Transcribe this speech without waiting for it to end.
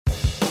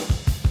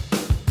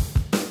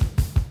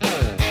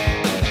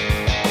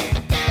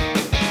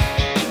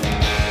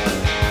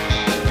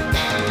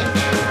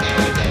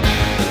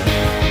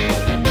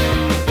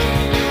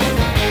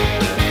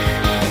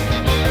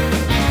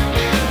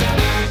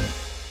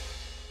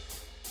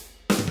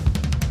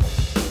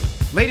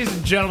Ladies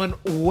and gentlemen,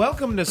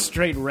 welcome to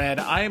Straight Red.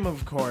 I am,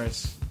 of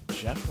course,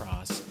 Geoff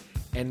Ross.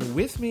 And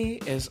with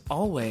me, as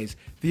always,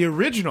 the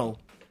original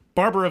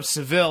Barber of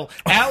Seville,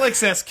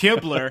 Alex S.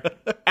 Kibler.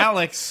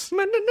 Alex.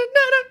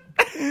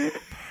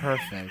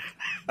 Perfect.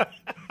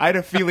 I had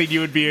a feeling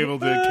you would be able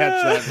to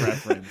catch that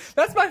reference.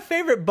 That's my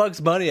favorite Bugs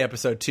Bunny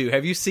episode, too.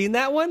 Have you seen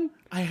that one?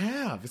 I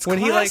have. It's when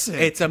classic.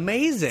 It's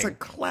amazing. It's a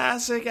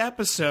classic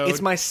episode.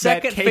 It's my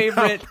second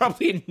favorite.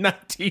 Probably in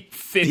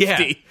 1950.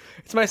 Yeah.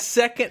 It's my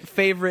second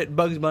favorite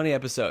Bugs Bunny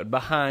episode,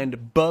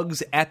 behind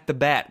Bugs at the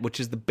Bat, which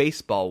is the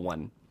baseball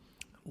one.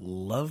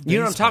 Love baseball. You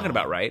know what I'm talking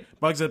about, right?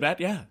 Bugs at the Bat,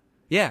 yeah.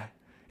 Yeah.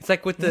 It's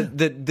like with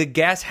the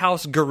Gas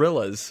House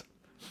Gorillas.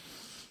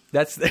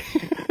 That's the,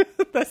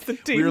 that's the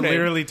team We were name.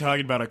 literally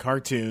talking about a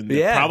cartoon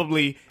that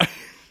probably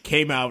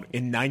came out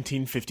in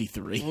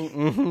 1953.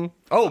 Mm-hmm.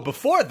 Oh,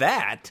 before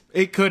that?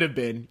 It could have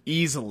been,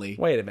 easily.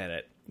 Wait a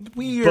minute.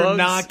 We are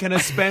not going to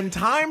spend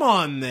time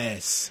on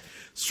this.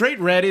 Straight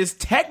Red is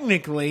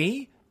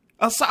technically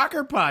a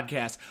soccer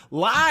podcast,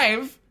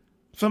 live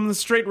from the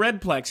Straight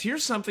Redplex.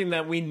 Here's something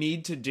that we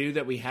need to do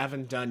that we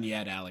haven't done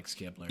yet, Alex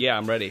Kibler. Yeah,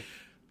 I'm ready.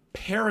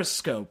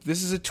 Periscope.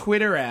 This is a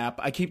Twitter app.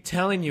 I keep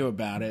telling you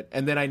about it,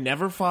 and then I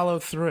never follow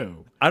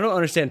through. I don't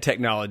understand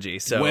technology,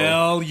 so...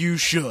 Well, you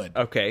should.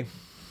 Okay.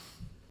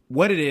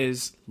 What it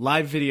is,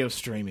 live video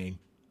streaming.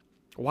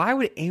 Why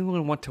would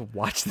anyone want to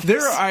watch this?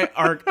 There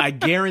are I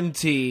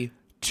guarantee,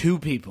 2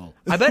 people.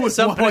 I bet at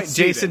some want point to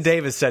see Jason this.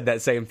 Davis said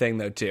that same thing,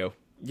 though, too.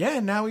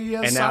 Yeah, now he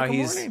has And now Soccer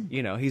he's, Morning.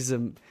 you know, he's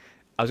a...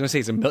 I was going to say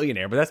he's a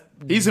millionaire, but that's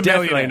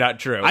definitely millionaire. Not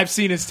true. I've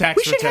seen his tax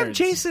we should returns.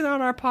 have Jason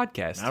on our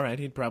podcast. All right,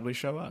 he'd probably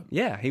show up.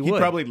 Yeah, he He'd would.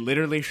 probably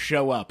literally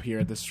show up here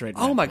at the Straight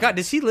Red. Oh, my God.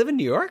 Does he live in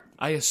New York?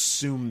 I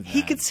assume that.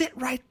 He could sit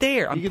right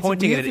there. I'm We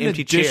pointing at have an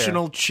empty chair.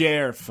 additional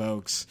chair,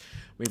 folks.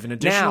 We have an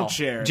additional Now,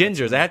 chair.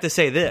 Gingers, I have to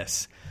say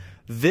this.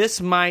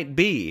 This might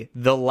be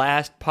the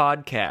last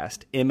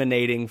podcast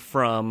emanating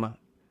from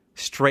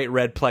Straight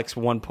Redplex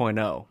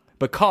 1.0,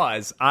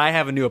 because I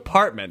have a new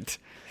apartment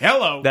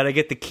Hello. that I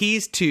get the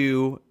keys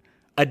to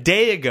a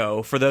day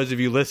ago, for those of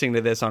you listening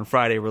to this on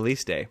Friday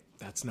release day.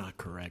 That's not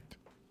correct.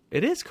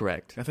 It is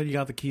correct. I thought you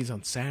got the keys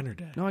on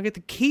Saturday. No, I get the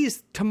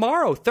keys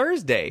tomorrow,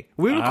 Thursday.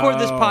 We record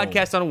this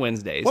podcast on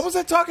Wednesdays. What was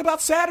that talk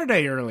about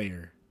Saturday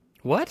earlier?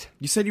 What?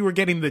 You said you were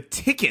getting the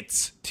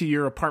tickets to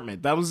your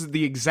apartment. That was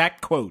the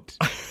exact quote.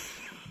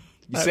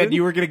 You said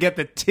you were going to get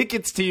the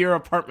tickets to your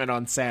apartment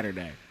on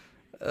Saturday.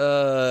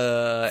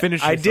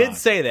 Finish your I did thought.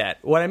 say that.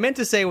 What I meant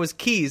to say was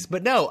keys,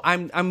 but no,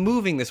 I'm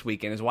moving this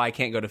weekend is why I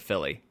can't go to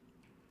Philly.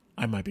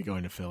 I might be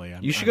going to Philly.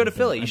 You should go to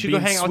Philly. You should go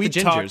hang out with the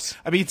Gingers.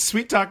 I mean,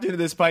 sweet talked into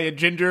this by a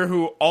ginger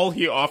who all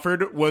he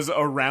offered was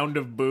a round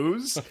of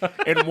booze.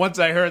 And once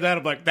I heard that,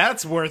 I'm like,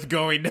 that's worth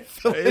going to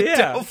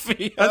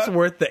Philadelphia. That's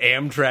worth the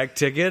Amtrak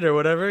ticket or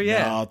whatever.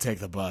 Yeah. No, I'll take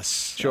the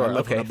bus. Sure, I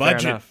live okay, on a fair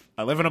budget. enough.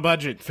 I live on a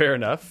budget. Fair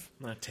enough.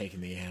 I'm not taking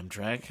the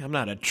Amtrak. I'm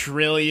not a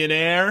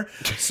trillionaire.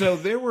 So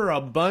there were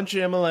a bunch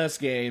of MLS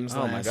games Oh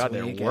my last God,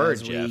 there week were,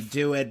 as we Geoff.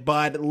 do it.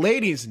 But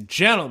ladies and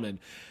gentlemen,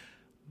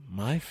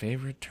 my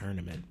favorite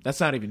tournament. That's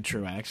not even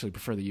true. I actually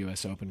prefer the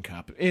U.S. Open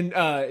Cup. In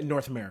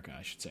North America,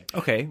 I should say.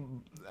 Okay.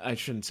 I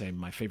shouldn't say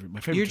my favorite. My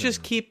favorite You tournament.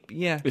 just keep,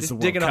 It's just the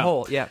World digging a Cup.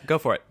 hole. Yeah, go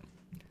for it.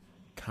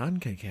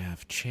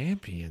 Concacaf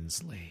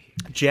Champions League.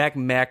 Jack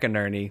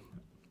McInerney,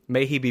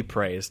 may he be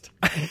praised.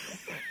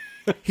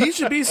 He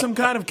should be some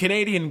kind of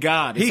Canadian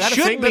god. Is He that a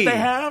should thing be. that they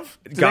have?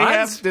 Do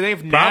Gods? they have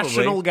Probably.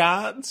 national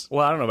gods?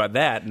 Well, I don't know about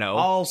that, no.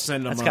 I'll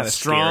send them That's a kinda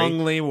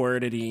strongly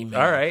worded email.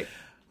 All right.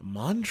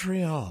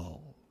 Montreal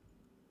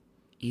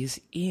is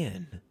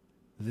in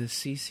the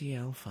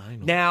CCL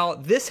final. Now,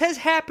 this has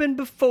happened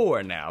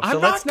before now. So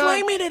I'm let's not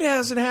claiming it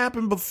hasn't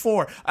happened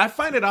before. I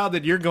find it odd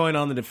that you're going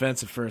on the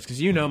defensive first,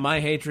 because you know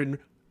my hatred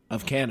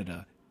of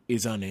Canada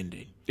is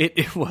unending.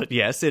 Well,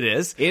 yes, it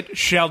is. It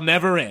shall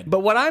never end.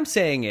 But what I'm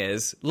saying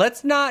is,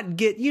 let's not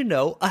get,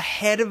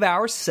 ahead of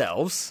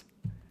ourselves.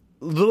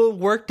 A little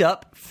worked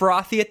up,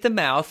 frothy at the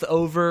mouth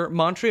over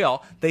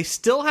Montreal. They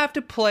still have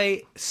to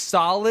play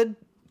solid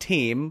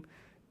team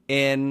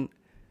in...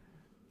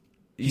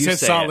 You said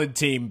solid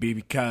team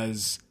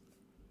because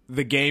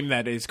the game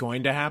that is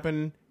going to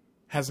happen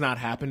has not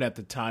happened at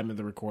the time of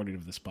the recording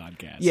of this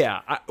podcast. Yeah,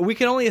 we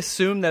can only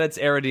assume that it's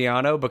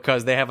Herediano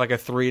because they have like a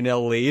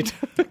 3-0 lead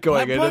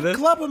going into this.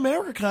 Club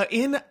America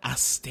in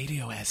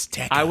Estadio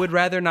Azteca. I would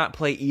rather not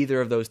play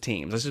either of those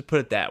teams. Let's just put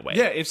it that way.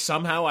 Yeah, if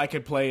somehow I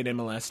could play an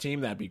MLS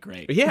team, that'd be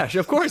great. Yeah,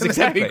 of course, That'd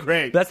exactly. be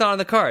great. That's not on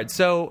the card.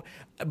 So,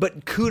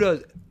 but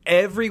kudos.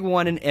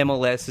 Everyone in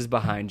MLS is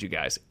behind you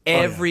guys.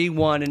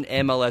 Everyone in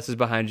MLS is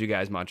behind you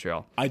guys,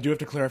 Montreal. I do have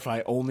to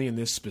clarify, only in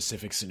this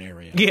specific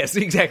scenario. Yes,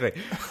 exactly.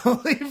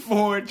 Only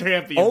for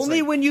Champions Only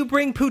League. when you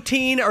bring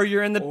poutine or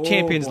you're in the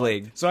Champions boy.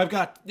 League. So I've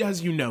got,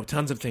 as you know,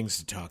 tons of things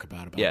to talk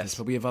about Yes. this,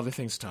 but we have other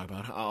things to talk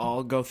about.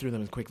 I'll go through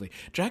them quickly.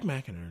 Jack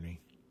McInerney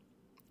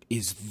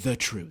is the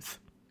truth.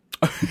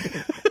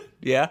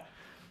 Yeah?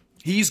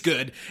 He's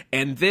good.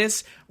 And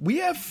we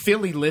have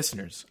Philly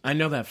listeners. I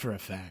know that for a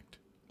fact,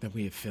 that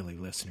we have Philly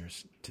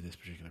listeners to this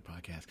particular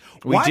podcast.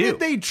 Why do. did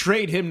they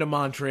trade him to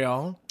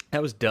Montreal?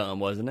 That was dumb,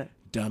 wasn't it?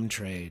 Dumb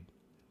trade.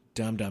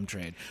 Dumb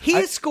trade.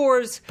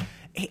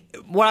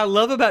 What I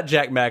love about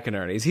Jack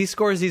McInerney is he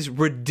scores these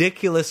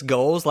ridiculous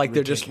goals like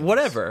they're just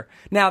whatever.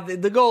 Now,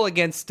 the goal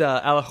against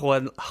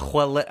Alajuela,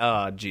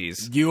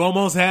 jeez. You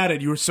almost had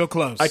it. You were so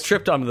close. I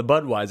tripped onto the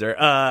Budweiser.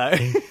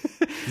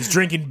 He's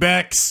drinking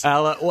Beck's.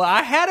 Well,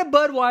 I had a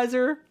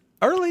Budweiser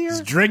earlier. He's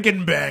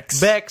drinking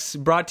Beck's. Beck's,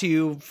 brought to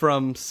you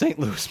from St.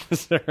 Louis,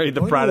 Missouri,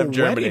 the pride of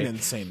Germany. Wedding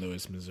in St.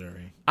 Louis,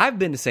 Missouri. I've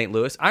been to St.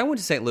 Louis. I went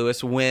to St.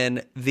 Louis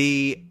when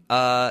the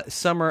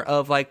summer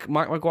of like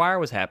Mark McGuire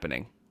was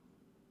happening.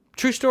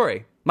 True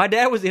story. My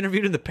dad was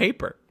interviewed in the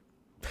paper.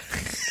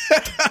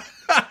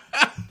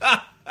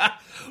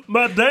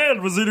 My dad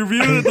was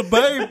interviewed in the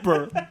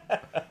paper.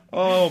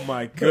 Oh,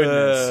 my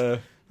goodness.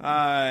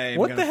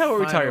 What the hell are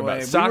we talking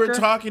about? Soccer? We were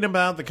talking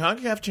about the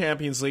Concacaf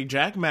Champions League,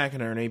 Jack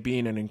McInerney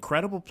being an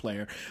incredible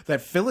player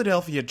that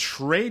Philadelphia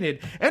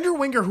traded. Andrew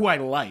Winger, who I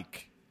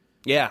like.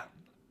 Yeah.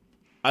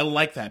 I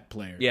like that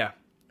player. Yeah.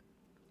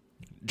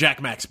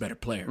 Jack Mac's a better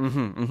player.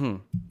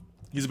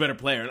 He's a better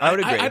player. I would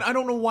agree. I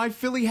don't know why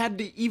Philly had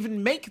to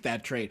even make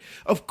that trade.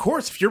 Of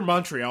course, if you're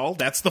Montreal,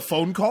 that's the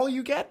phone call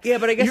you get. Yeah,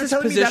 but I guess You're it's a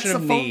telling me position that's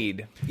of the phone-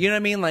 need. You know what I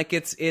mean? Like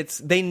it's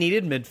they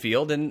needed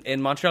midfield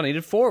and Montreal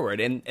needed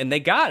forward and they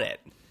got it.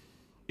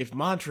 If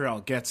Montreal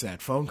gets that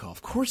phone call,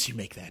 of course you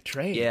make that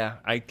trade. Yeah,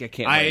 I can't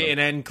blame them.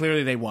 And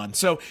clearly they won.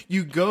 So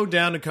you go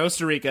down to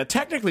Costa Rica,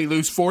 technically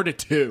lose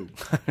 4-2.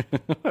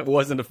 It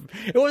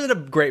wasn't a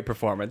great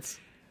performance.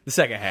 The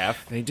second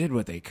half. They did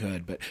what they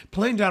could, but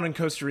playing down in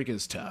Costa Rica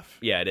is tough.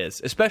 Yeah, it is.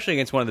 Especially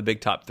against one of the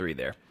big top three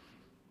there.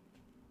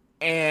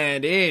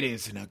 And it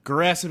is an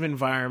aggressive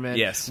environment.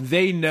 Yes.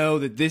 They know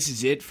that this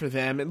is it for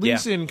them, at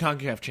least in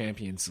Concacaf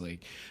Champions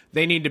League.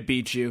 They need to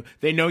beat you.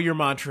 They know you're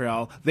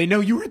Montreal. They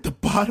know you were at the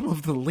bottom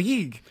of the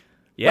league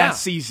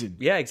last season.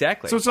 Yeah,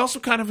 exactly. So it's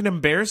also kind of an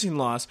embarrassing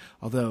loss,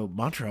 although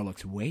Montreal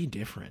looks way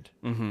different.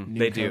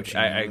 They do.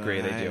 I agree,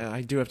 they do.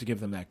 I do have to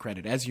give them that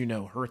credit. As you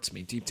know, hurts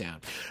me deep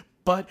down.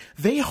 But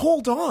they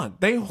hold on.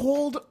 They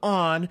hold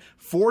on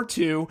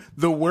 4-2,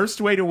 the worst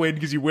way to win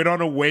because you win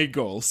on away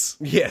goals.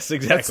 Yes,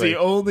 exactly. That's the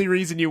only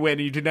reason you win.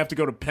 You didn't have to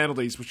go to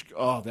penalties, which,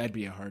 that'd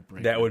be a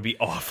heartbreaker. That would be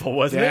awful,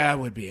 wasn't it? That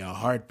would be a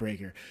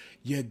heartbreaker.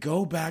 You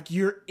go back,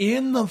 you're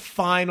in the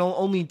final.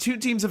 Only two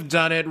teams have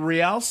done it.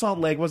 Real Salt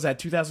Lake, was that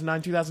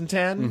 2009,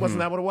 2010? Wasn't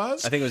that what it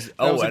was? I think it was,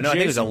 I think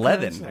it was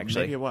 11, Christ,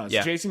 actually. Maybe it was.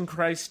 Yeah. Jason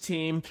Christ's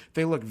team,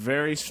 they looked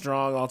very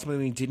strong.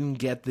 Ultimately didn't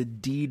get the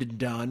deed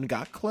done.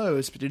 Got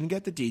close, but didn't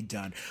get the deed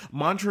done.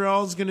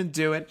 Montreal's going to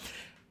do it.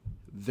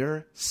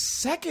 Their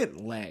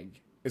second leg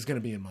is going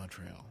to be in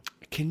Montreal.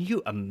 Can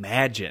you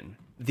imagine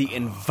the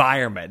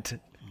environment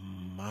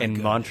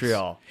in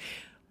Montreal?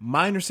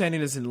 My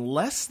understanding is in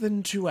less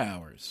than 2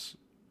 hours,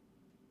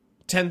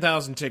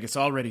 10,000 tickets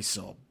already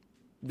sold.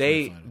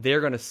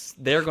 They're going to sell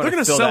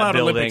that out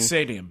building, Olympic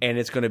Stadium, and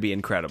it's going to be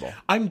incredible.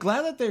 I'm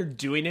glad that they're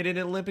doing it in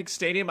Olympic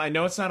Stadium. I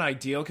know it's not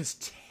ideal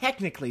because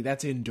technically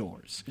that's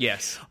indoors.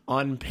 Yes.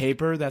 On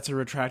paper, that's a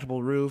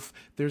retractable roof.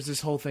 There's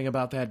this whole thing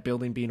about that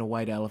building being a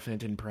white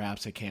elephant, and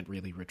perhaps it can't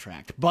really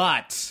retract.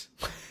 But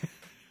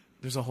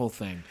there's a whole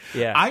thing.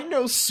 Yeah. I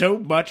know so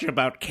much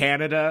about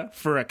Canada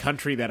for a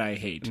country that I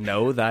hate.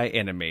 Know thy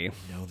enemy.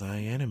 Know thy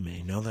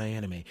enemy. Know thy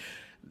enemy.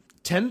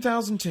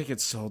 10,000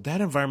 tickets sold.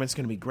 That environment's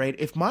going to be great.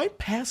 If my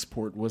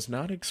passport was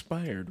not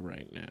expired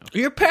right now.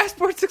 Your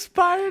passport's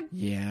expired?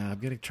 Yeah, I'm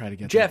going to try to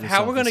get Jeff, that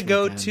how we're going to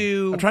go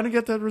to I'm trying to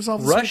get that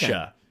resolved this weekend.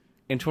 Russia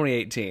in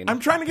 2018. I'm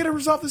trying to get it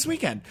resolved this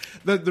weekend.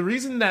 The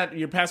reason that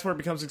your passport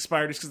becomes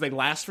expired is because they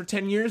last for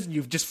 10 years and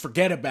you just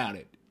forget about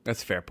it.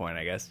 That's a fair point,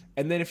 I guess.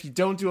 And then if you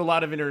don't do a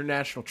lot of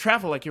international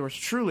travel like yours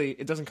truly,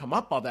 it doesn't come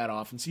up all that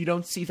often, so you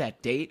don't see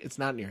that date. It's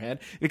not in your head.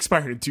 It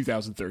expired in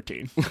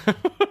 2013.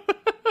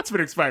 It's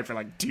been expired for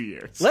like 2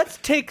 years. Let's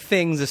take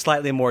things a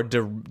slightly more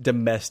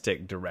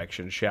domestic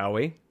direction, shall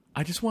we?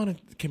 I just want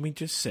to, can we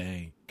just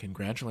say,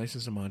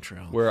 congratulations to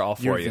Montreal. We're all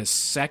for You're you. the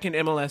second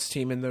MLS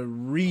team in the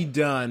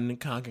redone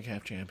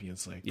CONCACAF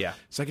Champions League. Yeah.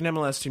 Second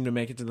MLS team to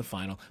make it to the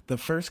final. The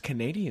first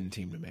Canadian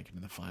team to make it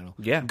to the final.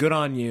 Yeah. Good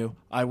on you.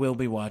 I will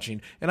be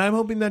watching. And I'm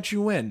hoping that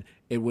you win.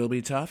 It will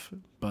be tough,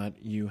 but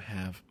you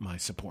have my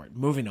support.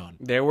 Moving on.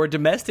 There were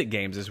domestic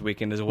games this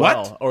weekend as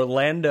well. What?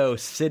 Orlando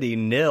City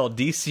 0,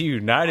 DC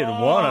United 1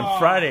 on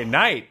Friday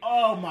night.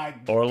 Oh, my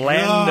God.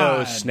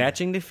 Orlando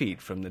snatching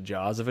defeat from the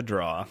jaws of a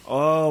draw.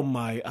 Oh,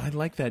 my. I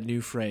like that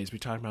new phrase. We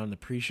talked about in the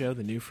pre-show.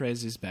 The new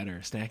phrase is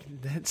better.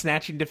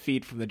 Snatching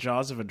defeat from the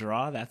jaws of a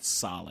draw. That's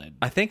solid.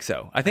 I think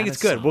so. I think That it's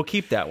is good. solid. We'll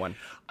keep that one.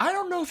 I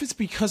don't know if it's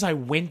because I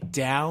went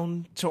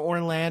down to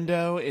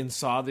Orlando and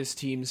saw this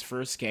team's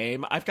first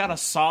game. I've got a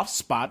soft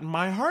spot in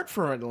my heart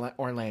for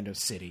Orlando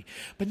City.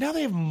 But now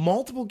they have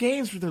multiple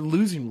games where they're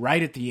losing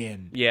right at the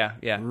end. Yeah,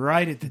 yeah.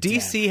 Right at the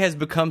DC death. has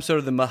become sort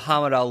of the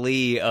Muhammad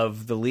Ali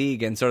of the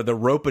league and sort of the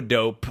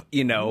rope-a-dope,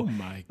 Oh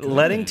my goodness.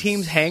 letting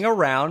teams hang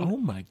around, Oh,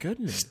 my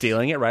goodness.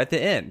 stealing it right at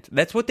the end.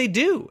 That's what they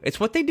do. It's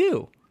what they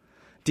do.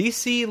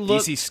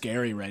 DC's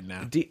scary right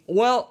now.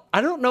 Well,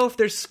 I don't know if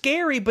they're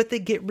scary, but they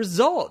get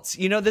results.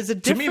 There's a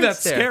difference To me,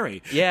 that's there.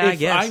 scary. Yeah, I if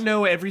guess. I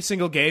know every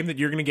single game that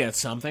you're going to get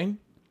something,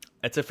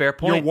 That's a fair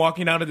point. You're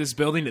walking out of this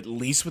building at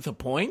least with a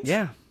point?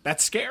 Yeah.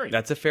 That's scary.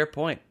 That's a fair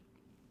point.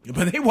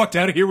 But they walked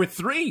out of here with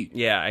 3.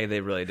 Yeah,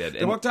 they really did.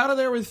 They walked out of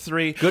there with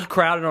 3. Good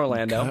crowd in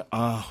Orlando.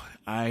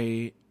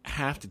 I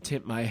have to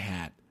tip my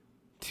hat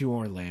to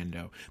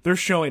Orlando. They're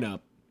showing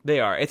up. They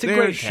are. It's a They're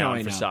great town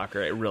showing for up.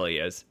 soccer. It really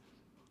is.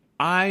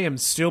 I am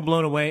still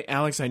blown away.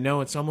 Alex, I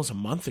know it's almost a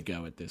month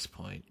ago at this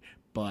point,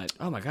 but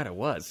Oh, my God, it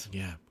was.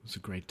 yeah, it was a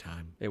great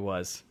time. It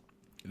was.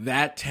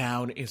 That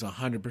town is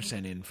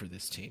 100% in for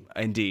this team.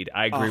 Indeed.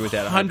 I agree with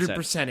that 100%.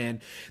 100%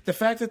 in. The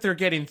fact that they're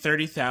getting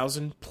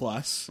 30,000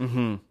 plus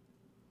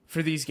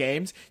for these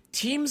games,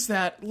 teams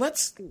that,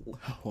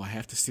 I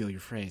have to steal your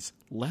phrase,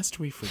 lest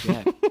we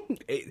forget.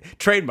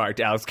 Trademarked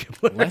Alex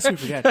Kibler. Lest we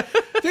forget.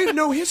 They have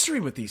no history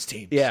with these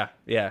teams. Yeah.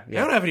 They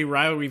don't have any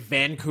rivalry,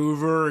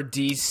 Vancouver or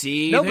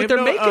DC. No, but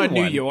they're making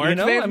New one, York. you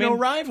know? They have no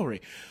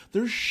rivalry.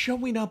 They're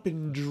showing up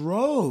in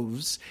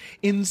droves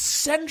in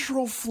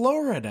Central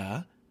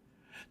Florida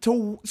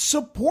to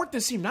support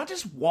this team, not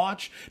just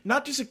watch,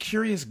 not just a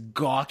curious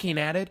gawking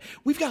at it.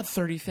 We've got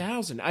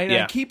 30,000.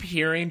 I keep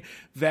hearing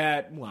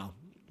that, well,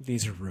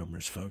 these are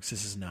rumors, folks.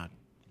 This is not,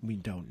 we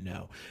don't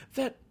know.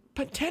 That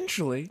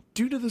potentially,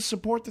 due to the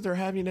support that they're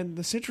having in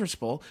the Citrus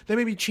Bowl, they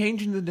may be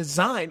changing the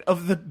design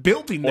of the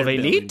building. Well, they're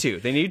they building. need to.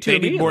 They need to They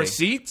need more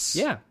immediately. seats.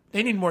 Yeah.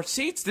 They need more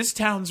seats. This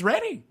town's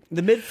ready.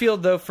 The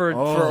midfield, though, for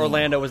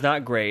Orlando was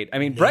not great. I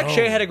mean, Breck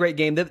Shea had a great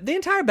game. The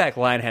entire back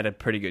line had a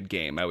pretty good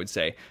game, I would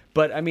say.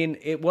 But, I mean,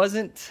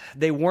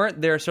 they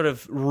weren't their sort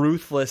of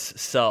ruthless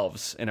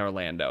selves in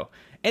Orlando.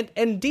 And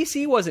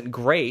DC wasn't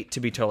great, to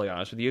be totally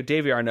honest with you.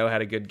 Davey Arnaud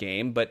had a good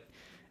game, but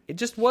it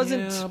just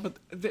wasn't... Yeah, but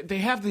they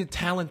have the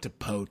talent to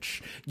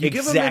poach. You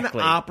give them Exactly.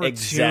 an opportunity,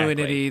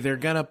 Exactly. they're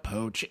going to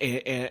poach.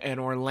 And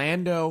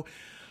Orlando...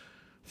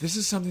 This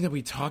is something that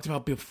we talked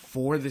about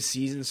before the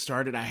season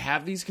started. I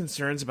have these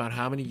concerns about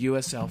how many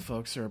USL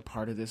folks are a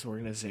part of this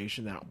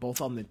organization, that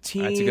both on the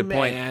team That's a good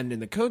point. and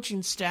in the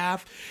coaching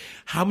staff.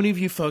 How many of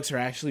you folks are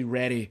actually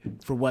ready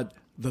for what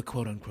the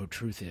quote-unquote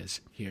truth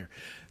is here?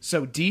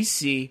 So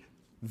DC,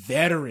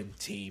 veteran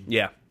team.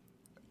 Yeah.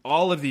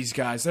 All of these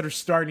guys that are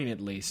starting at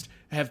least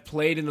have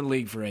played in the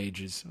league for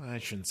ages. I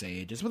shouldn't say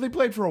ages, but they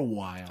played for a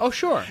while. Oh,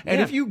 sure. And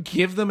Yeah. if you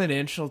give them an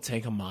inch, they'll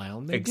take a mile.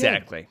 And they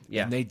Exactly. did.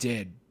 Yeah. And they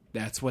did.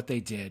 That's what they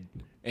did.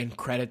 And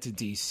credit to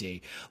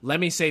DC. Let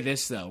me say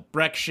this, though.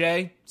 Breck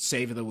Shea,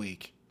 save of the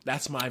week.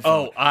 That's my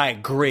vote. Oh, I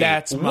agree.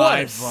 That's my what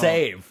a vote.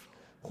 save.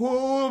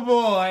 Oh,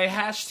 boy.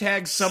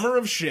 Hashtag Summer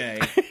of Shea.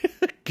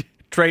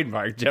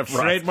 Trademark Jeff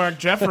Ross. Trademark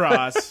Jeff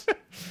Ross.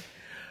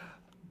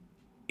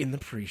 In the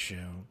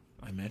pre-show,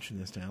 I mentioned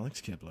this to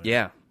Alex Kibler.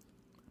 Yeah.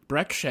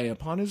 Breck Shea,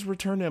 upon his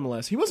return to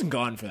MLS, he wasn't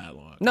gone for that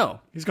long.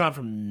 No. He's gone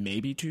for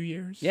maybe 2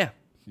 years. Yeah.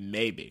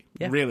 Maybe.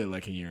 Yeah. Really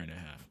like a year and a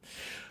half.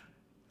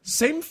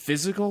 Same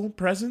physical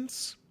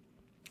presence,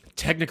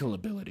 technical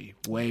ability,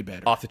 way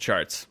better. Off the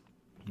charts.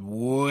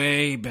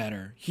 Way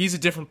better. He's a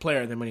different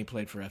player than when he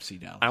played for FC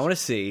Dallas. I want to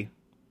see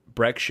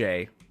Breck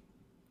Shea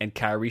and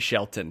Kyrie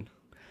Shelton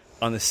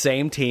on the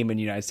same team in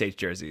United States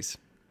jerseys.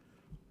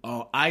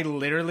 Oh, I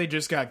literally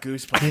just got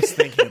goosebumps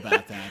thinking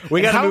about that.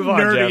 We gotta move on,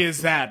 How nerdy Jeff.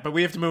 is that? But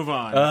we have to move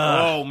on.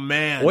 Oh,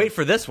 man. Wait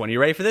for this one. You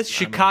ready for this?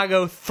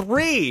 Chicago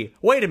 3.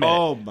 Wait a minute.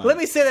 Oh, my. Let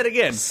me say that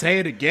again. Say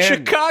it again.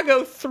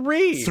 Chicago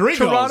 3. 3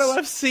 Toronto goals.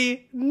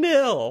 FC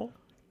 0.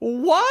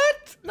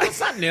 What? No,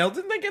 it's not nil.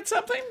 Didn't they get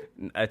something?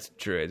 That's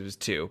true. It was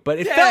 2. But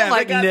it Yeah, felt they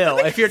like got- nil.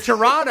 If you're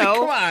Toronto...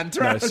 Come on,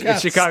 Toronto No, got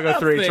it's Chicago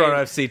 3, something.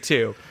 Toronto FC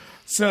 2.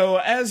 So,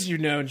 as you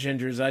know,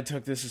 Gingers, I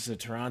took this as a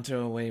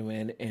Toronto away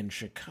win, and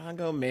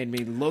Chicago made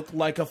me look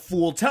like a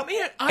fool. Tell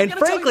me, And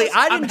frankly,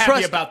 I'm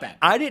happy about that.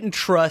 I didn't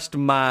trust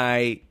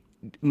my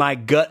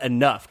gut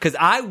enough because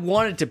I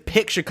wanted to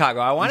pick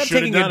Chicago. I wanted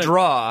should've picking a done it.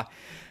 draw,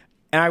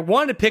 and I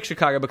wanted to pick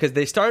Chicago because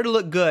they started to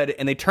look good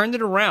and they turned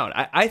it around.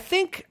 I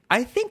think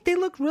they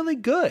look really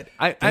good.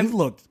 They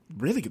looked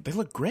really good. They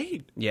looked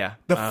great. Yeah.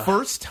 The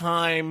first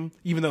time,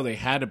 even though they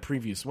had a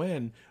previous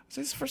win,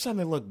 this is the first time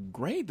they looked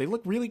great. They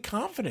look really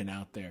confident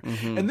out there.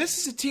 Mm-hmm. And this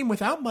is a team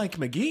without Mike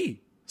McGee,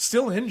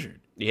 still injured.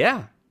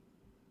 Yeah.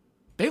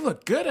 They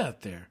look good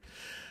out there.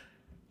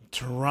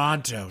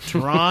 Toronto.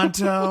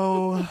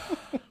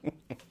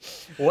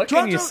 What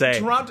can you say?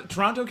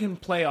 Toronto can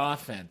play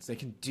offense. They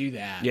can do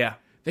that. Yeah.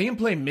 They can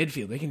play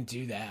midfield. They can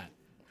do that.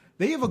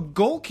 They have a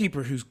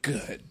goalkeeper who's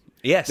good.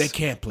 Yes. They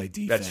can't play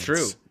defense. That's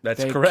true.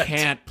 That's they correct. They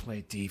can't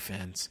play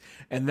defense.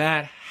 And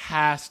that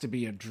has to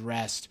be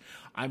addressed.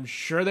 I'm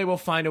sure they will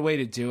find a way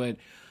to do it.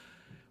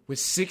 With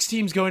 6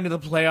 teams going to the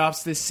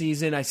playoffs this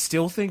season, I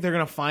still think they're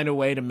going to find a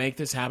way to make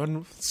this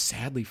happen,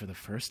 sadly, for the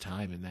first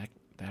time in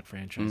that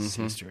franchise's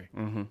history.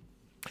 Mm-hmm.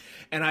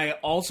 And I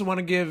also want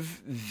to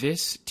give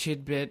this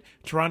tidbit.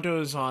 Toronto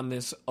is on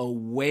this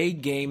away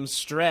game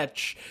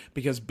stretch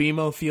because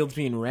BMO Field's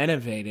being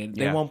renovated.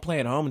 They Yeah. won't play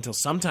at home until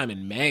sometime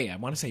in May. I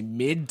want to say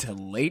mid to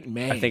late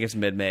May. I think it's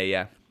mid-May,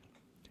 yeah.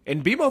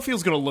 And BMO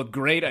Field's going to look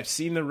great. I've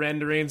seen the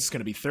renderings. It's going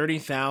to be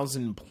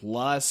 30,000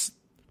 plus,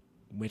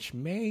 which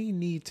may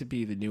need to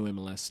be the new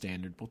MLS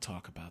standard. We'll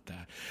talk about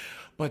that.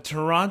 But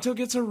Toronto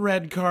gets a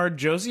red card.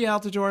 Josie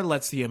Altidore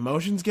lets the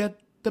emotions get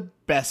the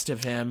best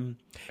of him.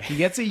 He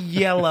gets a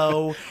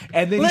yellow,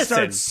 and then he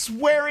starts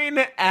swearing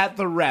at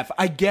the ref.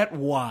 I get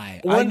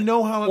why. I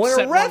know how upset...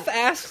 When a ref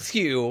asks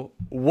you,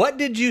 what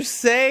did you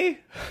say?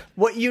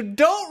 What you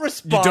don't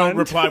respond... You don't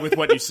reply with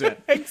what you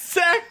said.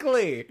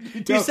 Exactly.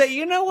 You say,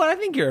 you know what? I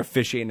think you're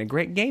officiating a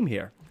great game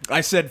here.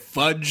 I said,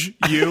 fudge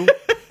you.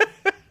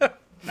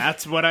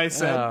 That's what I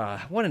said.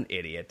 What an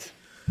idiot.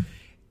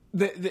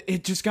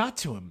 It just got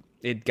to him.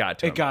 It got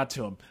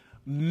to him.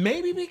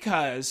 Maybe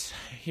because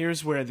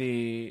here's where I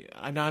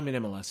know I'm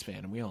an MLS fan,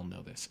 and we all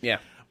know this. Yeah.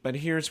 But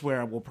here's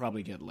where we'll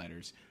probably get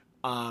letters.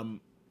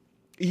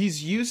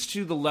 He's used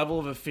to the level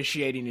of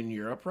officiating in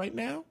Europe right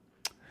now.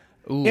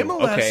 Ooh,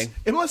 MLS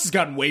has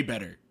gotten way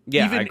better.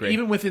 Yeah, I agree.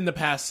 Even within the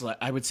past,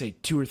 I would say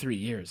 2 or 3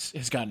 years,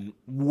 has gotten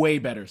way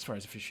better as far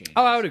as officiating.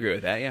 Oh, I would agree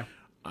with that, yeah.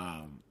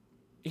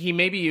 He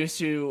may be used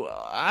to,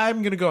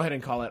 I'm going to go ahead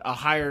and call it, a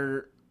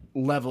higher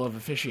level of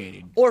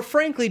officiating. Or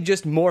frankly,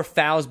 just more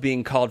fouls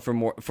being called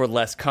for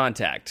less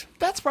contact.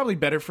 That's probably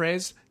better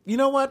phrase. You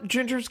know what,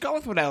 Gingers, go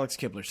with what Alex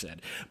Kibler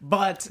said.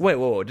 But wait,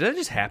 whoa, did that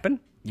just happen?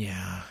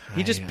 Yeah.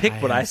 He just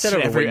picked what I said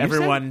over what you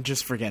everyone said?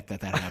 Just forget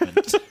that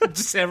happened.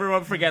 Just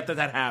everyone forget that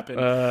happened.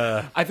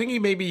 I think he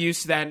may be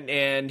used to that,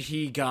 and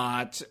he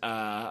got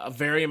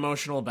very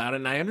emotional about it,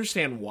 and I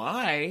understand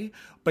why,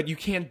 but you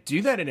can't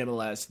do that in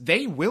MLS.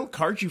 They will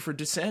card you for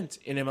dissent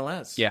in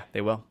MLS. Yeah,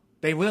 they will.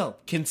 They will,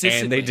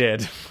 consistently. And they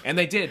did. And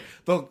they did.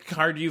 They'll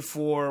card you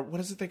for,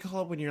 what is it they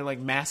call it when you're like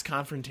mass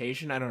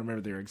confrontation? I don't remember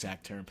their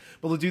exact term.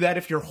 But they'll do that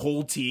if your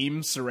whole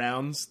team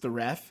surrounds the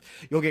ref.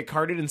 You'll get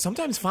carded and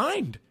sometimes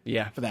fined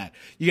for that.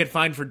 You get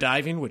fined for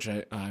diving, which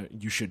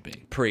you should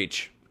be.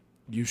 Preach.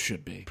 You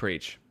should be.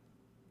 Preach.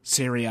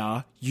 Serie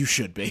A, you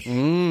should be.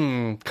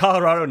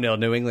 Colorado 0,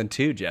 New England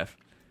 2, Jeff.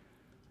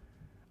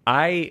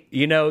 I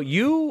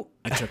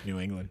took New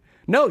England.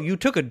 No, you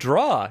took a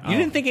draw. You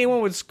didn't think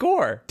anyone would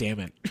score. Damn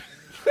it.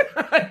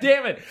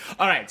 Damn it.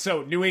 All right,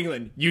 so New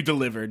England, you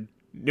delivered.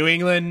 New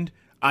England,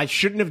 I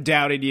shouldn't have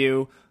doubted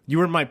you. You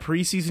were my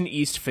preseason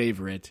East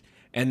favorite.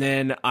 And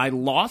then I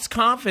lost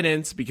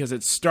confidence because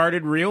it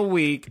started real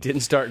weak.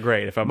 Didn't start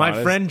great, if I'm honest.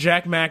 My friend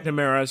Jack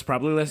McNamara is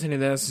probably listening to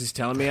this. He's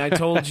telling me I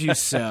told you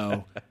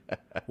so.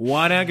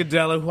 Juan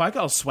Agudelo, who I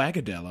call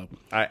Swagadello.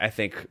 I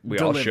think we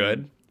all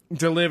should.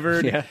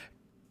 Delivered. Yeah.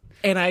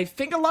 And I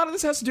think a lot of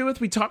this has to do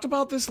with, we talked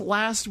about this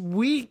last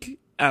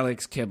week,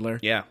 Alex Kibler.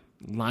 Yeah.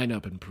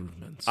 Lineup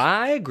improvements.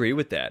 I agree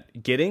with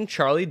that. Getting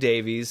Charlie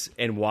Davies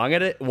and Juan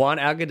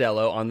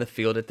Agudelo on the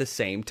field at the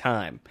same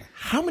time.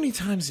 How many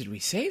times did we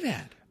say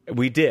that?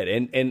 We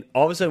did. And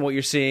all of a sudden what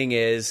you're seeing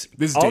is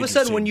all of a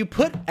sudden when you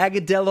put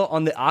Agudelo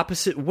on the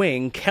opposite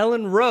wing,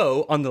 Kellen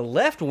Rowe on the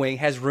left wing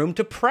has room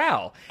to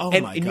prowl. Oh,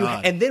 my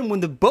God. And then when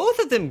both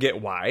of them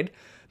get wide,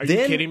 you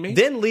kidding me?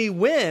 Then Lee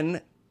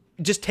Nguyen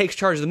just takes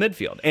charge of the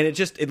midfield, and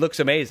it looks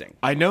amazing.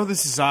 I know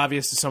this is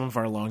obvious to some of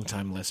our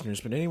longtime listeners,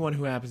 but anyone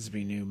who happens to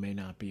be new may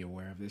not be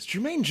aware of this.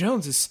 Jermaine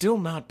Jones is still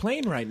not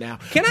playing right now.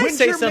 Can I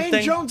say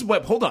something?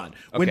 Hold on.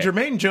 Okay. When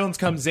Jermaine Jones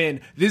comes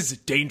in, this is a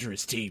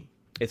dangerous team.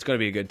 It's going to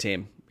be a good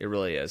team. It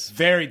really is.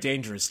 Very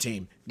dangerous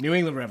team. New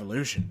England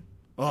Revolution.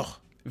 Oh,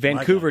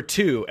 Vancouver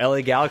 2,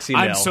 LA Galaxy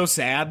 0. I'm so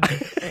sad.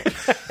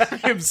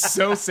 I'm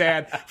so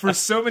sad for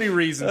so many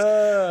reasons.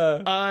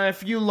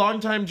 If you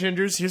longtime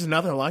Gingers, here's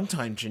another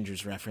longtime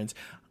Gingers reference.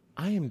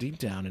 I am deep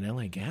down an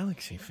LA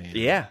Galaxy fan.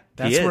 Yeah,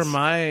 that's where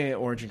my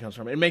origin comes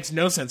from. It makes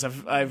no sense.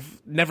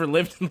 I've never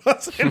lived in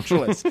Los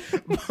Angeles,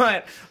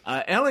 but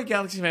LA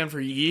Galaxy fan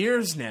for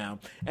years now,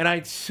 and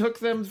I took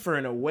them for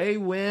an away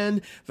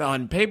win.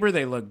 On paper,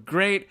 they look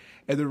great.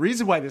 And the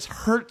reason why this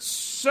hurts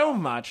so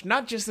much,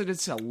 not just that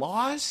it's a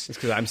loss, it's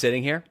because I'm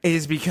sitting here,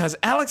 is because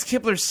Alex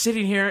Kibler's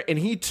sitting here and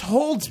he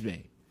told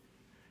me,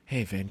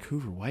 hey,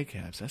 Vancouver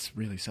Whitecaps, that's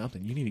really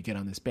something. You need to get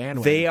on this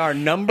bandwagon. They are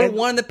number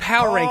one in the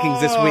power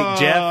rankings this week,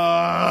 Jeff.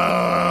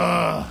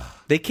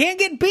 They can't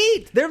get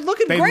beat. They're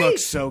looking great. They look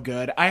so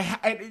good.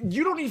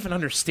 You don't even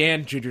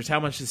understand, Gingers, how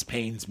much this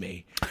pains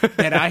me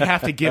that I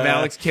have to give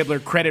Alex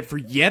Kibler credit for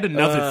yet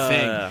another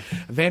thing.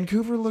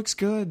 Vancouver looks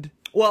good.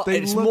 Well,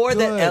 it's more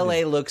that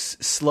LA looks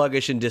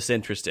sluggish and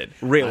disinterested.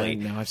 Really.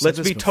 Let's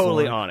be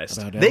totally honest.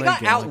 They got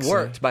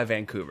outworked by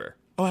Vancouver.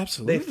 Oh,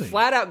 absolutely. They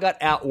flat out got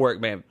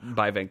outworked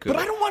by Vancouver.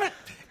 But I don't want to...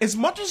 As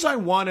much as I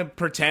want to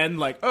pretend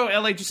like, oh,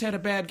 LA just had a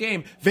bad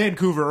game,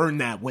 Vancouver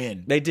earned that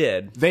win. They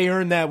did. They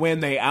earned that win.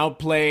 They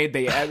outplayed.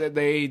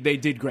 They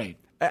did great.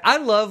 I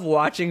love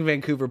watching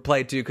Vancouver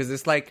play, too, because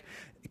it's like...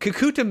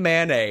 Kakuta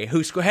Mane,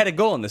 who had a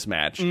goal in this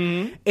match,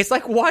 it's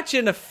like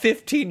watching a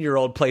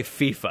 15-year-old play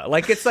FIFA.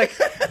 Like, it's like,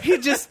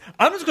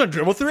 I'm just going to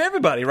dribble through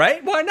everybody,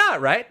 right? Why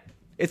not, right?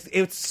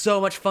 It's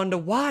so much fun to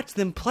watch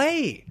them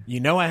play.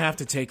 You know I have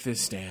to take this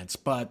stance,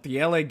 but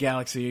the LA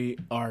Galaxy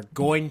are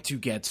going to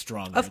get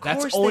stronger. Of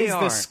course That's always they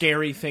are. The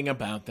scary thing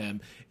about them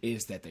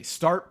is that they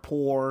start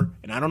poor,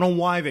 and I don't know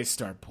why they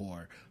start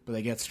poor, but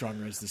they get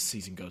stronger as the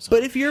season goes on.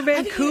 But if you're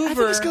Vancouver... I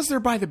think it's because they're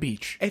by the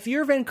beach. If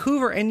you're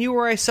Vancouver and you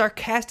were a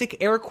sarcastic,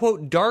 air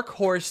quote, dark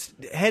horse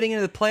heading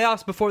into the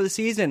playoffs before the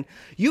season,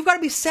 you've got to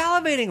be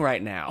salivating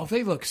right now. Oh,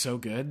 they look so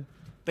good.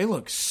 They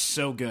look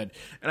so good.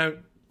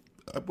 And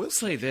I will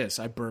say this.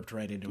 I burped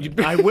right into it.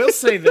 I will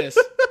say this.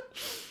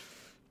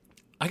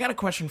 I got a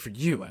question for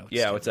you, Alex.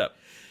 Yeah, what's up?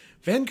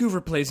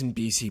 Vancouver plays in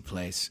BC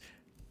Place.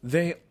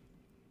 They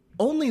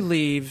only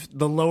leave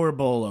the lower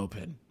bowl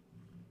open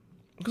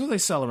because they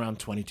sell around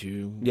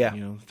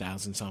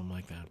 22,000, something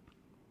like that.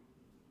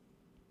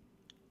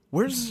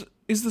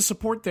 Is the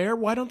support there?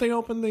 Why don't they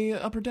open the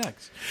upper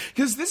decks?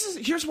 Because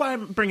here's why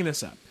I'm bringing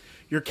this up.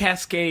 Your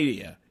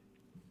Cascadia,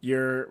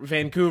 your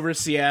Vancouver,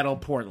 Seattle,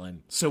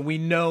 Portland. So we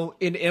know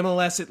in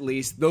MLS at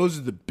least those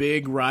are the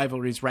big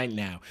rivalries right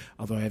now.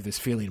 Although I have this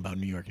feeling about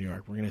New York.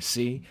 We're going to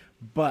see,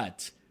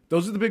 but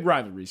those are the big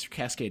rivalries,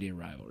 Cascadia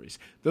rivalries.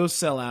 Those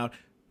sell out.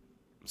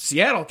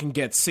 Seattle can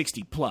get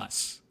 60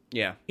 plus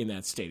in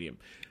that stadium.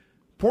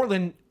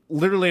 Portland,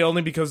 literally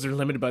only because they're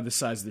limited by the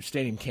size of their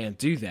stadium, can't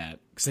do that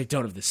because they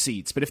don't have the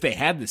seats. But if they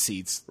had the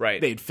seats,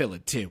 they'd fill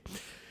it too.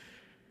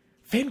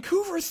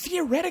 Vancouver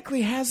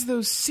theoretically has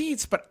those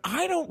seats, but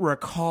I don't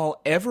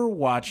recall ever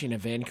watching a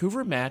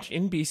Vancouver match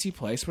in BC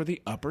Place where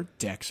the upper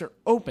decks are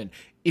open.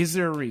 Is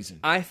there a reason?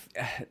 I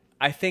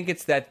think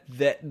it's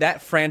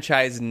that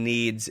franchise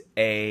needs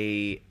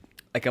a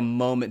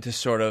moment to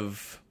sort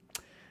of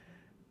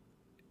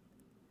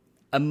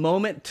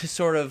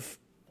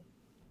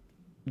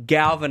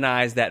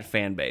galvanize that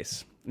fan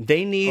base.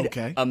 They need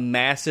a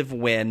massive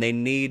win. They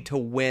need to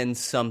win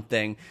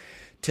something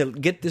to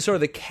get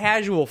the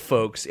casual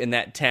folks in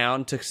that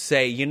town to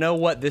say, you know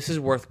what, this is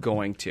worth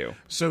going to.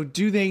 So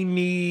do they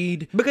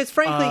need... Because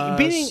frankly,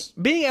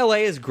 beating LA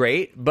is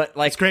great, but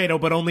like... It's great,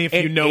 but only if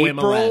you know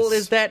April MLS.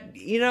 Is that,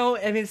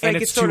 I mean,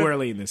 it's too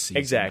early in this season.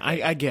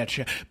 Exactly. I get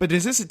you. But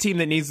is this a team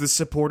that needs the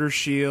Supporter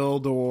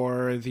Shield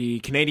or the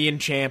Canadian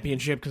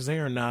Championship? Because they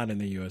are not in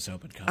the U.S.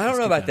 Open Cup. I don't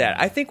know about that.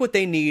 I think what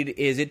they need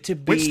is it to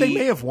be... Which they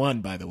may have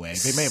won, by the way.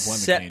 They may have won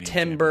the Canadian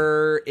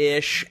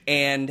September-ish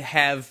and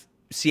have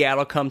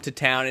Seattle come to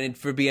town and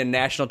for be on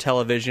national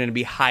television and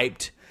be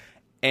hyped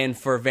and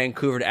for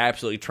Vancouver to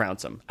absolutely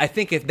trounce them. I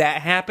think if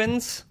that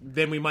happens,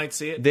 then we might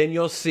see it. Then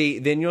you'll see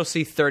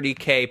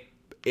 30K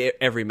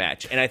every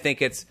match. And I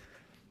think it's...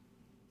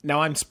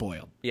 Now I'm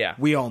spoiled. Yeah.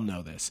 We all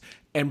know this.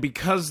 And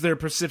because they're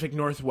Pacific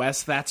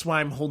Northwest, that's why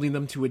I'm holding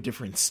them to a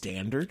different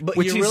standard. But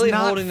which you're is really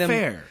not holding them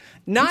fair.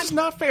 Which is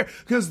not fair.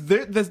 Because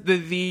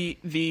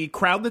the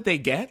crowd that they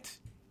get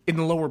in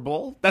the lower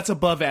bowl, that's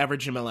above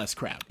average MLS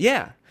crowd.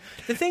 Yeah.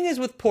 The thing is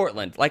with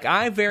Portland,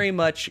 I very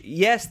much,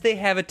 yes, they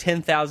have a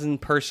 10,000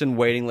 person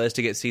waiting list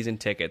to get season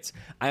tickets.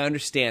 I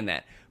understand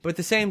that. But at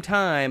the same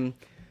time,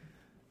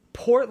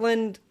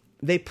 Portland,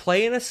 they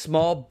play in a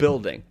small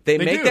building. They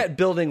make that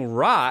building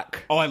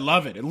rock. Oh, I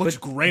love it. It looks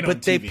great on TV.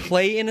 But they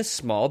play in a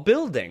small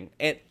building,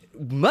 and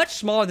much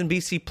smaller than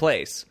BC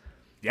Place.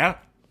 Yeah.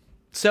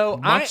 So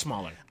much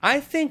smaller.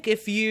 I think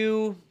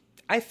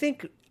I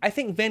think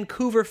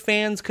Vancouver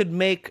fans could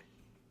make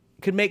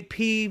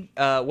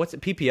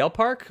PPL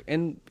Park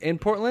in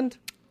Portland?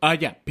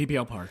 Yeah,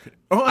 PPL Park.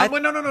 Oh,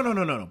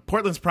 no.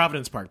 Portland's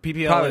Providence Park.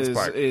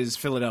 PPL is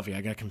Philadelphia.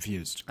 I got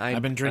confused.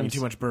 I've been drinking too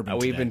much bourbon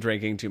We've been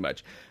drinking too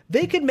much.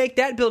 They could make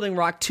that building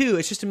rock too.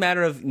 It's just a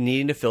matter of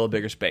needing to fill a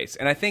bigger space.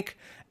 And I think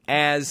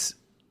as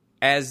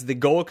the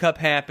Gold Cup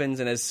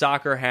happens and as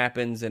soccer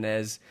happens and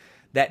as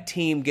that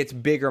team gets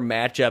bigger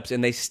matchups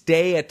and they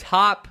stay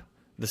atop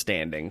the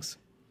standings,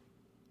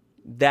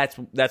 that's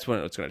when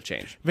it's going to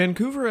change.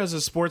 Vancouver as a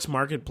sports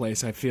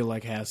marketplace, I feel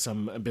like has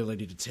some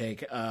ability to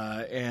take,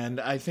 and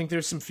I think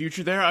there's some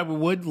future there. I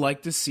would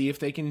like to see if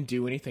they can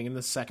do anything in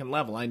the second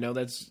level. I know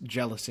that's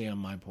jealousy on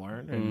my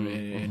part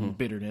and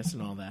bitterness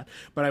and all that,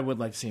 but I would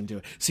like to see him do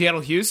it.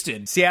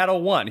 Seattle-Houston.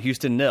 Seattle 1,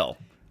 Houston 0.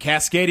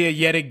 Cascadia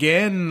yet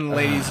again,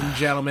 ladies and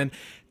gentlemen.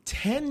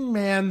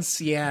 10-man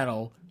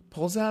Seattle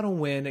pulls out a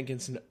win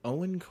against an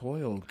Owen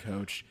Coyle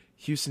coach.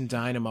 Houston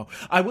Dynamo.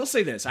 I will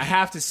say this. I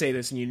have to say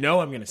this, and you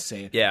know I'm going to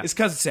say it. Yeah. It's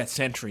because it's at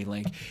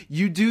CenturyLink.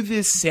 You do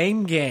this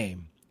same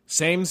game,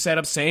 same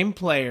setup, same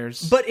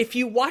players. But if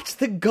you watch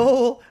the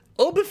goal,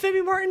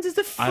 Obafemi Martins is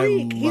a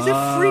freak. He's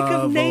a freak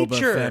of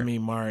nature. Obafemi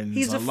Martins.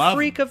 He's a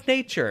freak of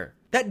nature.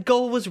 That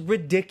goal was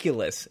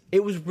ridiculous.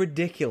 It was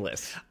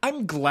ridiculous.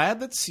 I'm glad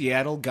that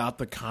Seattle got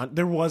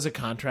there was a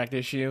contract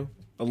issue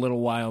a little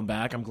while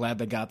back. I'm glad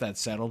they got that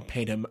settled,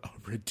 paid him a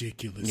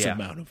ridiculous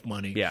amount of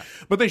money. Yeah.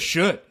 But they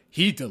should.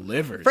 He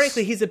delivers.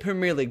 Frankly, he's a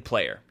Premier League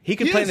player. He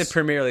could play in the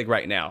Premier League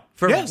right now.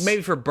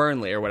 Maybe for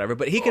Burnley or whatever,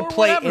 but he could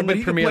play in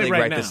the Premier League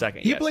right this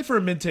second. He could play for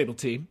a mid-table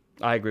team.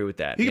 I agree with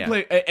that. He could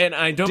play, and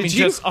I don't mean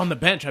just on the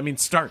bench. I mean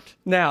start.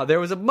 Now,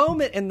 there was a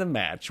moment in the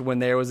match when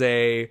there was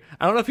I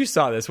don't know if you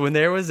saw this, when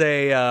there was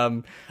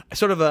a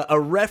sort of a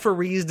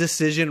referee's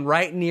decision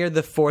right near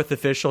the fourth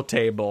official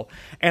table.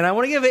 And I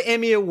want to give an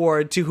Emmy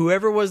Award to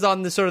whoever was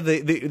on the sort of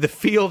the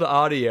field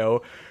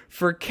audio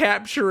for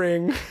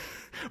capturing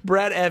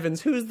Brad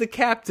Evans, who was the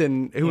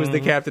captain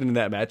in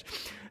that match,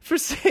 for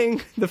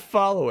saying the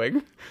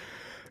following: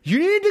 "You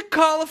need to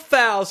call a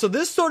foul so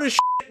this sort of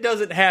shit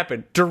doesn't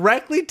happen,"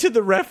 directly to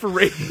the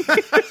referee.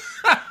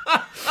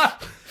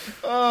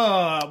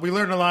 We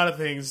learned a lot of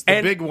things.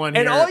 The big one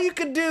here. And all you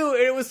could do,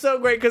 and it was so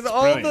great, because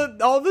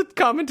all the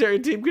commentary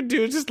team could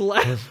do is just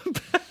laugh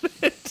about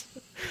it.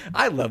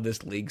 I love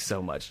this league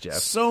so much, Jeff.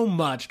 So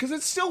much, because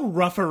it's still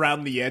rough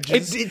around the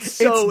edges.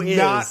 It's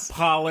not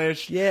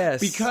polished. Yes.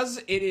 Because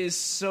it is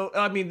so...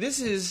 I mean, this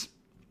is...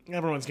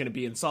 Everyone's going to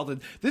be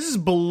insulted. This is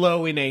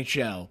below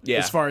NHL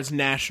as far as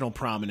national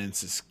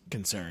prominence is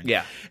concerned.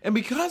 Yeah. And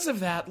because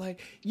of that,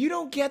 like, you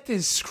don't get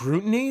this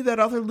scrutiny that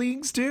other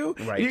leagues do.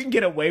 Right. You can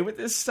get away with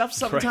this stuff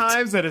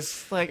sometimes that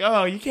it's like,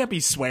 oh, you can't be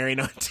swearing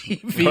on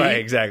TV. Right,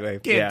 exactly.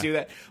 Can't do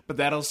that. But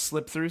that'll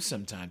slip through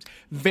sometimes.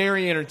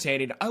 Very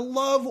entertaining. I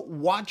love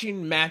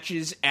watching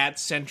matches at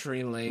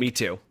CenturyLink. Me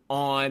too.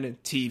 On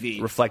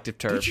TV. Reflective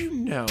turf. Did you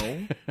know?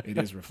 It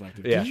is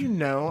reflective. Yeah. Did you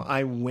know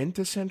I went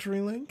to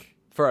CenturyLink?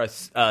 For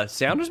a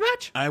Sounders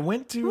match? I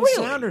went to a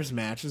Sounders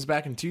match. It was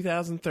back in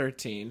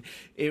 2013.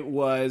 It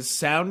was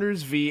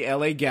Sounders v.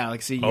 LA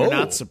Galaxy. You're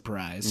not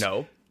surprised.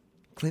 No.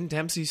 Clint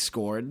Dempsey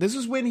scored. This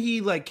is when he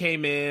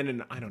came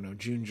in I don't know,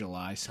 June,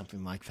 July,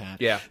 something like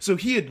that. Yeah. So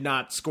he had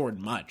not scored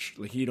much.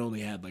 Like, he'd only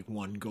had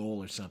one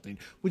goal or something,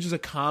 which is a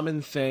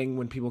common thing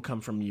when people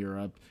come from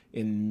Europe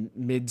in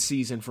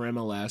mid-season for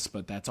MLS,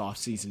 but that's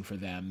off-season for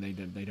them.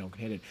 They don't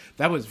hit it.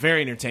 That was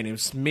very entertaining. It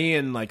was me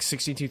and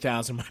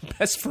 62,000 of my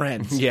best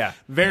friends. Yeah.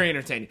 Very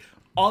entertaining.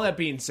 All that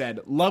being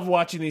said, love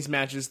watching these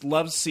matches,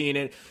 love seeing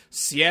it.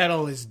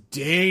 Seattle is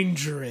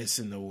dangerous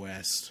in the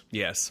West.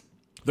 Yes.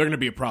 They're going to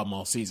be a problem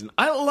all season.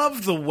 I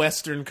love the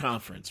Western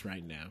Conference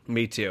right now.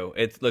 Me too.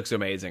 It looks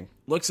amazing.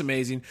 Looks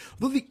amazing.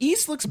 Although the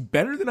East looks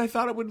better than I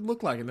thought it would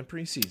look like in the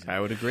preseason. I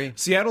would agree.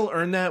 Seattle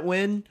earned that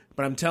win,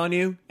 but I'm telling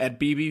you,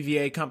 at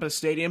BBVA Compass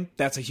Stadium,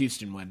 that's a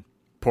Houston win.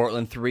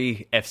 Portland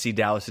 3, FC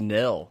Dallas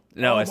 0.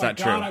 No, it's not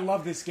true. Oh my God, I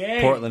love this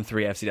game. Portland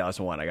 3, FC Dallas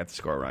 1. I got the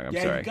score wrong. I'm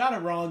sorry. You got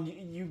it wrong.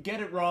 You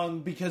get it wrong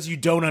because you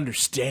don't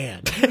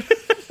understand.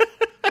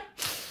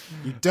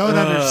 You don't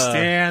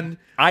understand.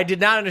 I did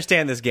not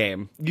understand this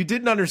game. You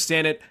didn't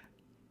understand it.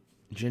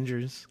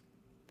 Gingers,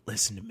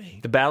 listen to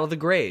me. The Battle of the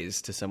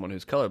Greys, to someone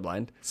who's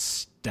colorblind.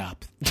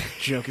 Stop. The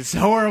joke is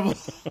horrible.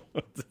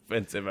 It's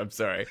offensive. I'm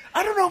sorry.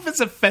 I don't know if it's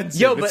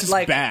offensive. It's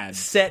just bad.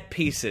 Set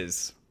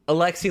pieces.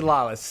 Alexi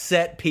Lalas,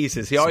 set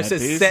pieces. He always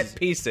says set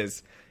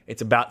pieces.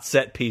 It's about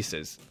set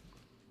pieces.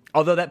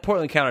 Although that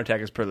Portland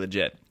counterattack is pretty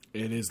legit.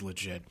 It is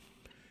legit.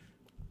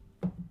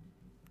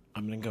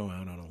 I'm going to go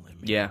out on a limb.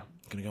 Yeah.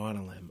 I'm going to go out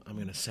on a limb. I'm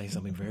going to say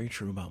something very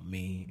true about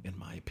me and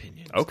my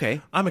opinions.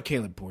 Okay. I'm a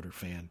Caleb Porter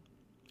fan.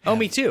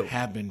 Me too.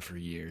 Have been for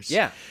years.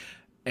 Yeah.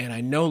 And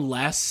I know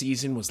last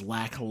season was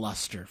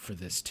lackluster for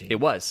this team. It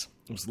was.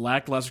 It was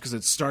lackluster because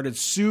it started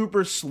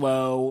super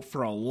slow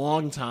for a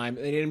long time.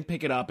 They didn't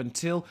pick it up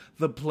until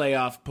the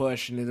playoff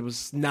push, and it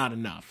was not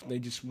enough. They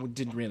just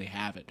didn't really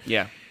have it.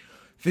 Yeah.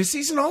 This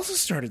season also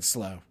started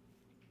slow.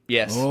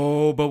 Yes.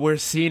 Oh, but we're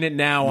seeing it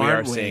now,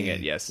 aren't we? We are seeing it,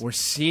 yes. We're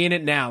seeing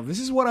it now. This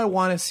is what I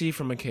want to see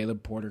from a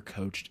Caleb Porter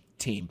coached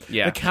team.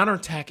 Yeah. The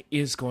counterattack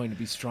is going to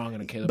be strong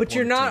in a Caleb Porter But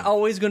you're not team.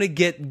 always going to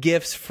get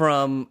gifts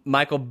from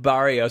Michael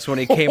Barrios when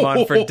he came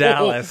on for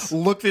Dallas.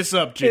 Look this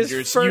up,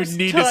 Gingers. You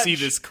need to see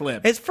this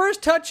clip. His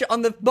first touch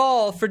on the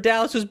ball for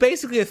Dallas was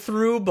basically a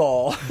through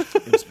ball.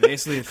 It was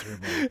basically a through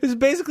ball. It was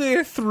basically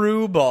a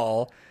through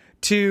ball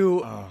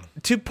to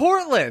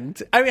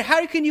Portland. I mean,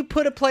 how can you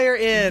put a player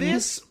in?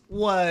 This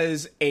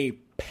was a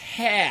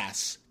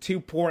pass to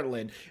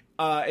Portland.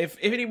 If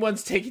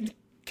anyone's taking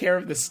care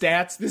of the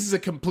stats, this is a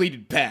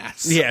completed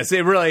pass. Yes,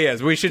 it really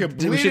is. We should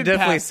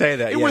definitely say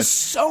that. It was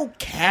so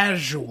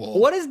casual.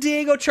 What does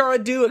Diego Chara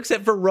do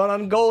except for run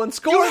on goal and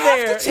score You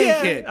there? have to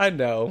take it. I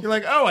know. You're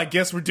like, oh, I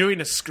guess we're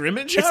doing a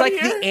scrimmage. It's out like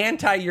here? the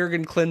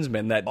anti-Jurgen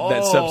Klinsmann, that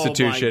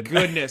substitution. Oh,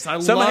 my goodness. I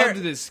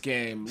loved this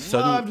game.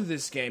 Loved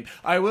this game.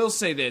 I will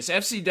say this.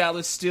 FC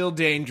Dallas still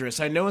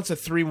dangerous. I know it's a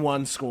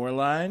 3-1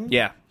 scoreline.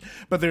 Yeah.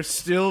 But they're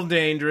still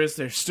dangerous.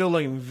 They're still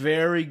looking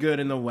very good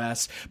in the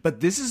West. But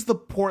this is the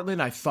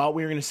Portland I thought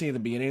we were going to see at the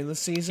beginning of the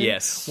season.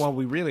 Yes. Well,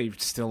 we really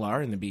still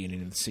are in the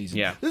beginning of the season.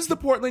 Yeah. This is the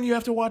Portland you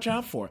have to watch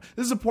out for.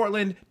 This is the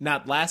Portland,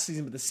 not last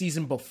season, but the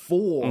season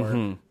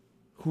before,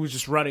 who's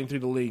just running through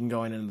the league and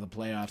going into the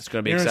playoffs. It's going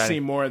to be You're exciting. You're going to see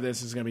more of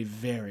this. It's going to be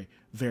very,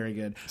 very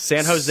good.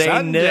 San Jose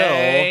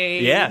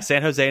Sunday. 0. Yeah,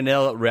 San Jose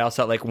 0, Real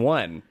Salt Lake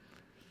 1.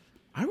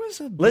 I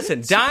was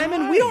Listen, surprised.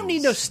 Diamond, we don't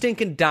need no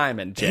stinking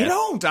Diamond, Jeff. They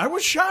don't. I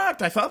was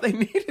shocked. I thought they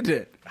needed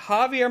it.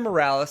 Javier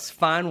Morales,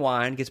 fine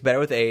wine, gets better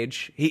with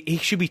age. He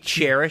should be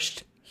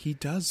cherished. He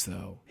does,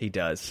 though. He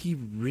does. He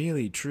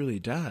really, truly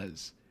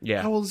does.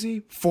 Yeah. How old is he?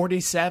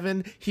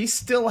 47. He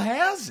still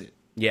has it.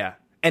 Yeah.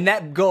 And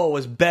that goal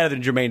was better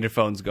than Jermaine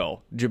Defoe's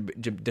goal.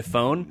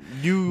 Defoe?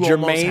 You almost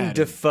Jermaine had it.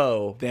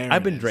 Defoe. There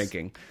I've it been is.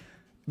 drinking.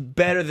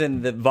 Better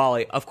than the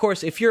volley. Of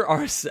course, if you're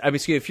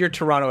if you're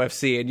Toronto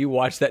FC and you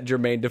watch that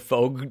Jermaine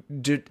Defoe,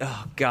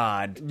 oh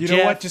God, You know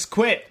Jeff, what? Just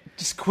quit.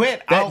 Just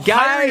quit. That I'll guy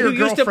hire your who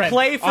used to girlfriend.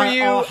 play for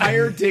you- I'll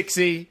hire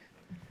Dixie.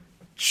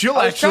 She'll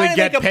I was actually trying to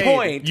get make a paid.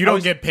 point. You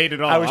don't get paid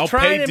at all. I was I'll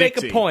trying pay to make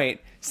Dixie. a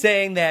point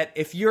saying that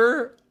if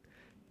you're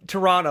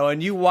Toronto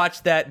and you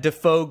watch that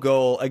Defoe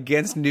goal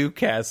against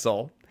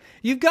Newcastle,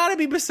 you've got to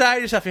be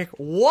beside yourself. You're like,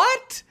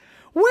 what?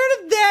 Where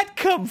did that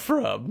come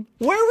from?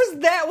 Where was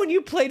that when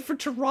you played for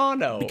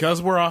Toronto?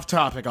 Because we're off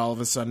topic all of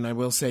a sudden, I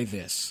will say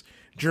this.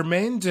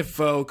 Jermaine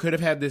Defoe could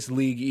have had this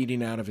league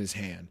eating out of his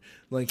hand.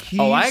 Like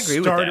I agree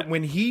with that.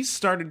 When he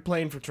started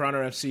playing for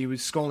Toronto FC, he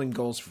was scoring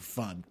goals for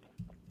fun.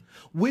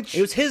 Which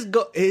It was his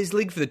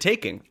league for the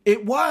taking.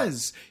 it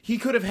was. He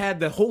could have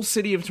had the whole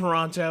city of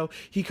Toronto.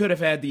 He could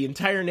have had the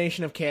entire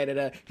nation of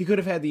Canada. He could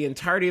have had the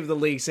entirety of the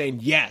league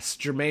saying, yes,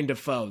 Jermaine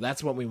Defoe,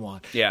 that's what we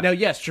want. Yeah. Now,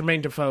 yes,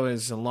 Jermaine Defoe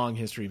has a long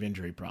history of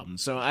injury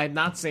problems. So I'm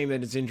not saying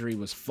that his injury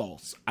was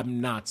false. I'm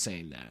not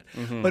saying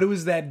that. But it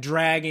was that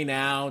dragging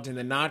out and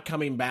then not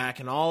coming back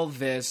and all of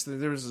this.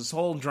 There was this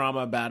whole drama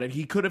about it.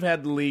 He could have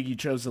had the league. He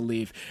chose to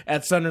leave.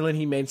 At Sunderland,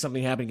 he made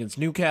something happen against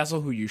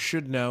Newcastle, who you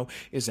should know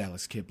is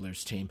Alex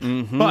Kibler's team.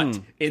 But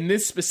in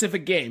this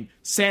specific game,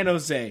 San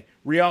Jose,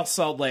 Real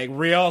Salt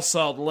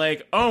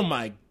Lake, oh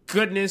my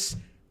goodness,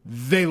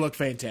 they look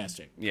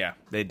fantastic. Yeah,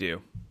 they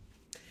do.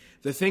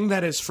 The thing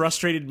that has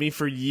frustrated me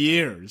for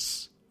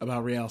years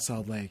about Real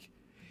Salt Lake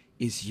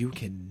is you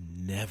can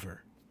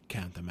never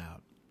count them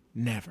out.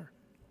 Never.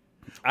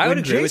 I would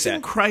When agree with Jason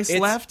that. Christ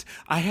left,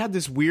 I had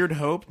this weird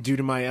hope due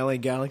to my LA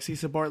Galaxy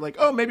support, like,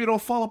 oh, maybe it'll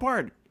fall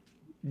apart.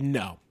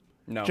 No.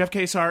 Jeff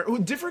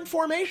Kesar, different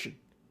formation.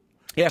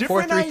 Yeah,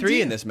 different 4-3-3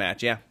 idea. in this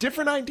match, yeah.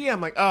 Different idea.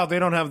 I'm like, oh, they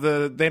don't have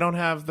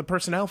the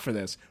personnel for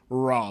this.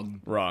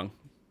 Wrong.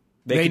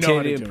 They know how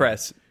continue to to do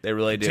impress. They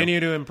really do. Continue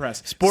to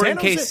impress. Sporting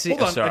San Jose- KC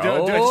Hold on. sorry.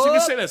 I just need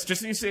to say this.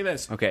 Just need to say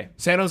this. Okay.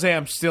 San Jose,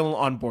 I'm still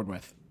on board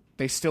with.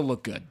 They still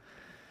look good.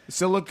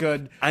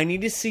 I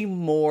need to see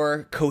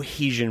more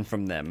cohesion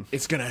from them.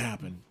 It's gonna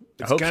happen.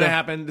 It's hope gonna so.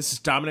 happen. This is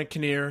Dominic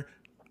Kinnear.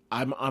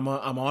 I'm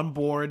on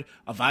board.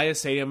 Avaya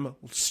Stadium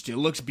still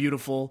looks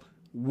beautiful.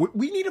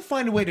 We need to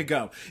find a way to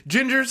go.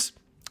 Gingers,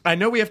 I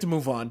know we have to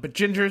move on, but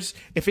Gingers,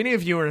 if any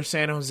of you are in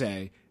San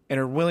Jose and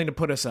are willing to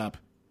put us up,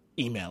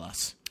 email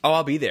us. Oh,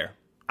 I'll be there.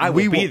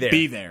 We will will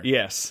be there.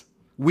 Yes.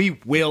 We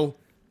will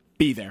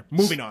be there.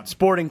 Moving on.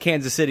 Sporting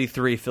Kansas City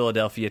 3,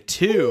 Philadelphia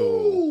 2.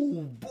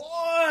 Oh,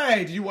 boy.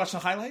 Did you watch the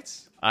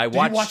highlights? Did you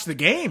watch the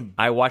game?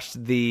 I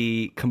watched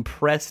the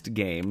compressed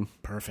game.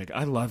 Perfect.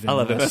 I love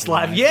MLS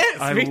Live. Yes,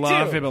 I me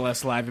love too.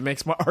 MLS Live. It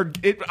makes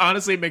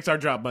honestly, it makes our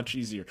job much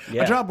easier.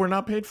 Yeah. A job we're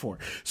not paid for.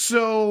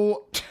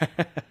 So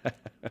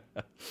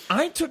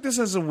I took this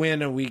as a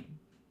win a week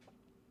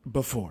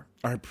before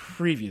our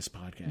previous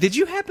podcast. Did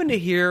you happen to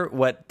hear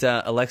what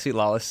Alexi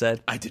Lawless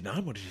said? I did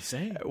not. What did he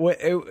say?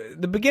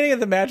 The beginning of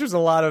the match was a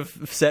lot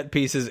of set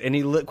pieces, and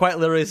he quite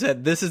literally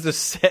said, "This is a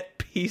set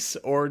piece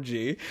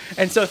orgy."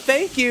 And so,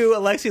 thank you,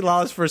 Alexi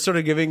Lawless, for sort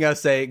of giving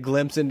us a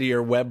glimpse into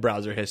your web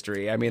browser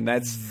history. I mean,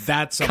 that's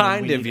something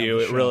kind we of need you. on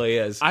the It show. really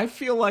is. I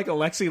feel like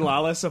Alexi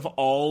Lawless of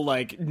all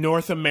like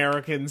North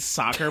American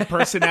soccer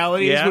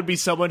personalities Yeah. would be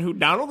someone who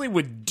not only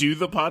would do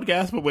the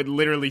podcast but would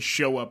literally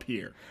show up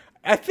here.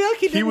 I feel like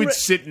He would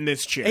sit in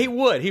this chair. He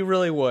would. He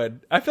really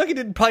would. I feel like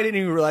he probably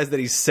didn't even realize that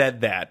he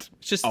said that.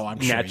 It's just I'm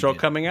sure he natural did.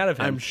 coming out of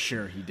him. I'm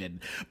sure he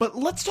didn't. But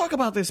let's talk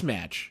about this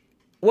match.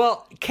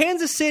 Well,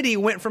 Kansas City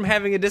went from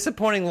having a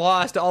disappointing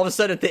loss to all of a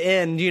sudden at the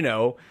end,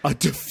 A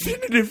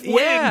definitive win.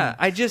 Yeah,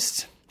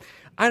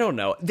 I don't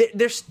know.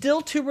 They're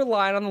still too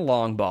reliant on the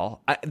long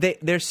ball.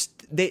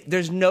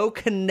 There's no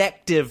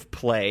connective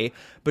play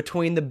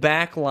between the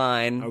back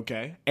line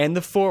and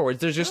the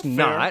forwards. There's just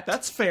not.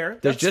 That's fair.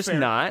 There's just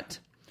not.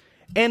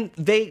 And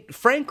they,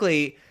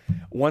 frankly,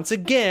 once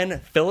again,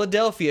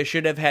 Philadelphia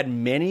should have had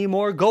many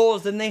more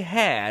goals than they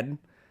had,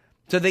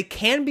 so they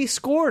can be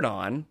scored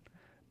on.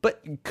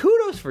 But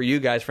kudos for you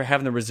guys for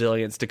having the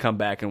resilience to come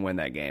back and win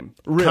that game.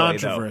 Really,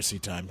 Controversy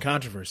time.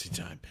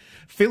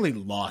 Philly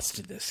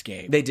lost this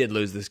game. They did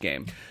lose this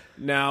game.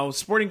 Now,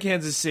 Sporting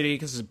Kansas City,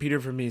 because it's Peter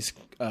Vermeer's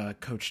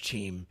coach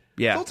team,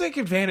 Yeah. they'll take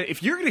advantage.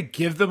 If you're going to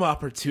give them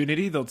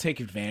opportunity, they'll take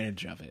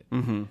advantage of it.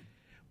 Mm-hmm.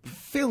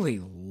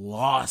 Philly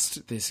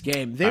lost this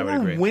game. They were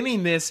agree.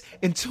 winning this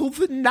until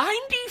the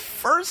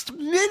 91st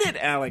minute,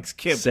 Alex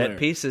Kibler. Set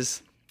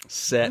pieces.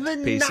 The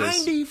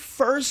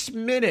 91st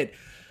minute.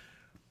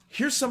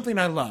 Here's something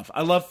I love.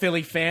 I love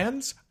Philly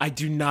fans. I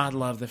do not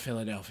love the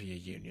Philadelphia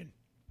Union.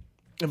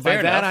 And by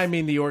Fair that, enough. I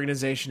mean the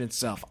organization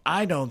itself.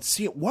 I don't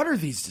see it. What are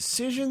these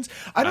decisions?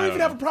 I don't even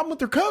have a problem with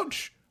their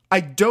coach. I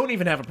don't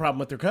even have a problem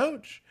with their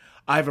coach.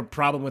 I have a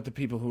problem with the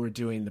people who are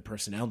doing the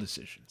personnel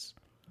decisions.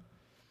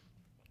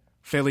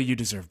 Philly, you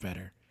deserve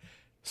better.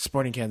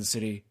 Sporting Kansas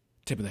City,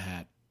 tip of the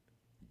hat.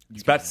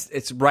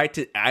 It's right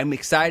to. I'm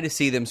excited to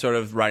see them sort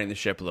of riding the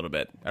ship a little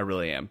bit. I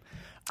really am.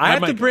 I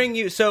have to bring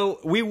you. So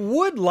we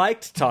would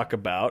like to talk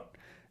about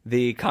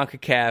the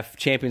Concacaf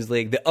Champions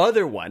League, the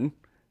other one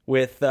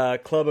with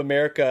Club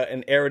America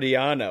and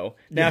Herediano.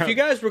 Now, if you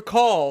guys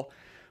recall,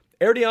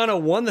 Herediano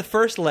won the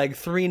first leg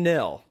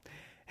 3-0.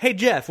 Hey,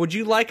 Jeff, would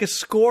you like a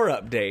score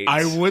update?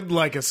 I would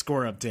like a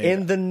score update.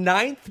 In the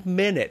 9th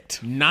minute,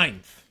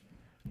 9th.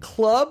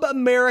 Club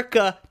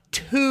America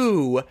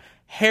 2,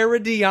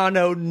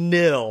 Herediano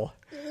 0.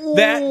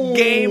 That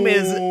game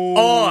is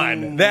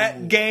on.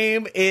 That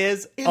game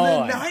is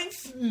on. In the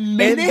 9th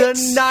minute?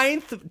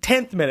 In the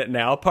 10th minute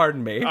now,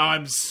 pardon me.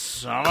 I'm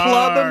sorry.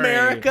 Club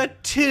America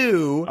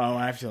 2, Oh,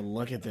 I have to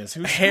look at this.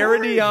 Who's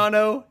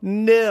Herediano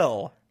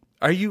 0.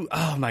 Are you?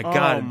 Oh my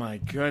God! Oh my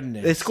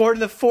goodness! They scored in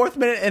the 4th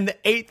minute and the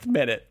 8th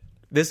minute.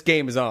 This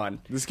game is on.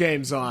 This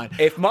game's on.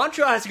 If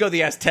Montreal has to go to the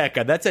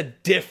Azteca, that's a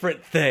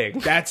different thing.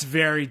 That's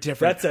very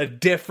different. That's a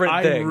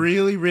different thing. I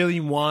really,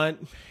 really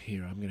want...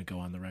 Here, I'm going to go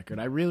on the record.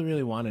 I really,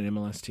 really want an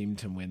MLS team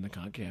to win the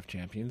Concacaf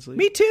Champions League.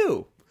 Me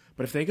too.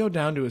 But if they go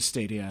down to a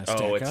Stadia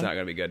Azteca... Oh, it's not going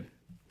to be good.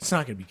 It's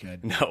not going to be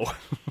good. No.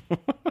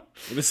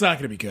 It's not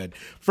going to be good.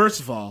 First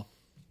of all,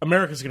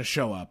 America's going to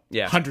show up.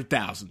 Yeah.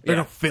 100,000. They're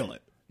going to fill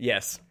it.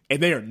 Yes.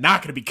 And they are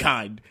not going to be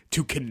kind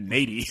to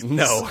Canadians.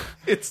 No.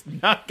 It's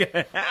not going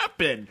to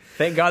happen.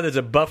 Thank God there's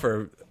a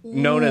buffer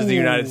known as the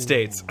United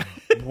States.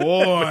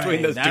 Boy,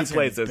 between those that's two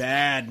places.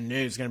 Bad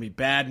news. It's going to be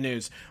bad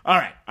news. All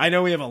right. I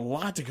know we have a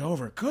lot to go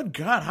over. Good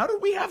God. How did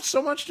we have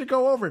so much to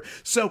go over?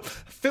 So,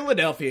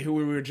 Philadelphia, who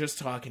we were just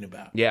talking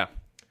about. Yeah.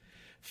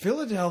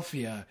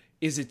 Philadelphia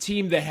is a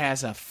team that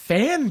has a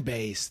fan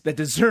base that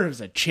deserves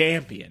a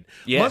champion.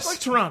 Yes.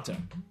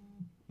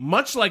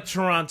 Much like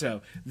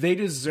Toronto, they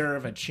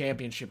deserve a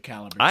championship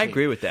caliber team. I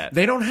agree with that.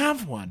 They don't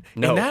have one.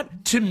 No. And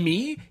that, to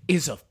me,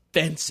 is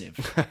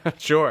offensive.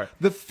 Sure.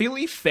 The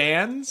Philly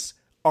fans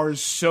are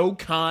so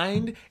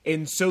kind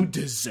and so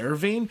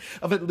deserving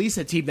of at least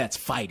a team that's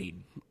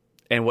fighting.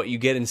 And what you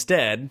get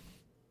instead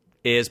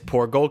is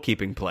poor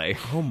goalkeeping play.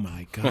 Oh,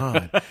 my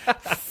God.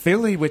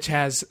 Philly, which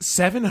has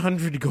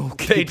 700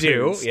 goalkeepers. They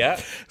do, yeah.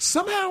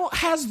 Somehow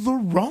has the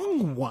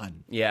wrong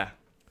one. Yeah.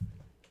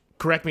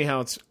 Correct me how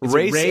it's...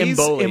 Race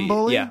Imboli?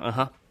 Imboli. Yeah,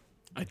 uh-huh.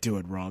 I do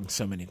it wrong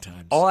so many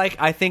times. All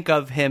I think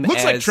of him Looks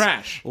as like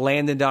trash.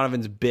 Landon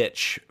Donovan's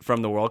bitch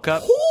from the World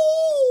Cup.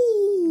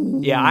 Ooh.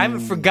 Yeah, I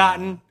haven't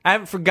forgotten.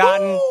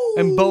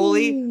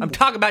 Imboli. I'm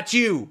talking about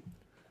you.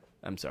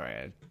 I'm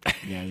sorry.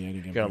 Yeah,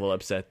 Got a little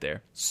upset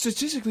there.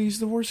 Statistically, he's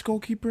the worst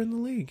goalkeeper in the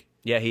league.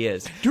 Yeah, he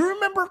is. Do you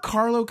remember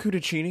Carlo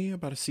Cudicini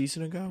about a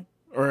season ago?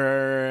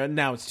 Or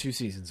now it's 2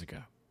 seasons ago?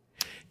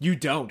 You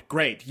don't.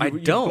 Great. I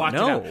don't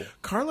know.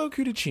 Carlo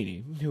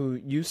Cudicini, who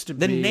used to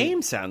be... The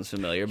name sounds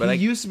familiar, but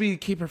he used to be the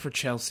keeper for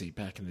Chelsea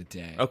back in the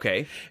day.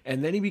 Okay.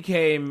 And then he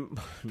became,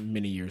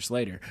 many years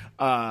later,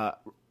 LA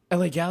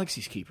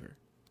Galaxy's keeper.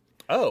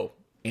 Oh.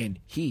 And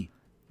he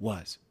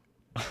was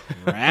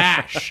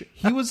trash.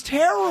 He was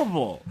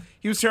terrible.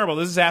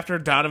 This is after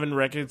Donovan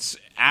Ricketts,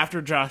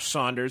 after Josh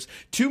Saunders.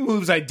 2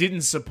 moves I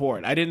didn't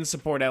support. I didn't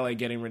support LA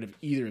getting rid of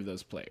either of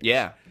those players.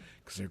 Yeah.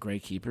 Because they're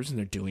great keepers and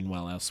they're doing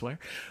well elsewhere.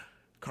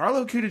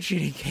 Carlo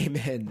Cudicini came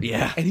in.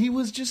 Yeah. And he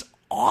was just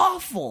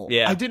awful.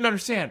 Yeah. I didn't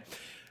understand.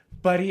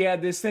 But he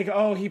had this thing,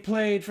 he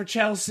played for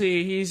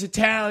Chelsea. He's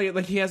Italian.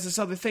 Like, he has this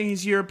other thing.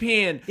 He's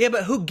European. Yeah,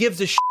 but who gives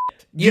a shit?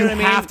 You know what I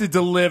mean? have to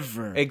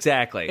deliver.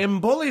 Exactly.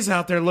 And Bully's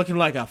out there looking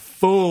like a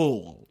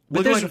fool.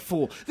 But This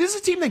is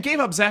a team that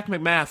gave up Zach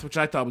McMath, which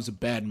I thought was a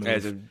bad move.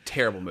 It's a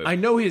terrible move. I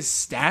know his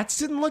stats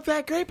didn't look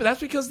that great, but that's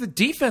because the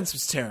defense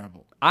was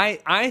terrible.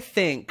 I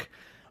think...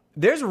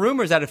 There's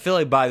rumors out of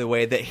Philly, by the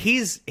way, that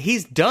he's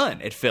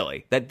done at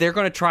Philly. That they're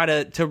going to try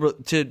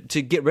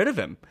to get rid of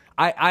him.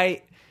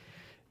 I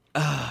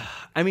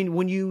mean,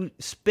 when you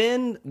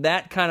spend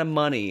that kind of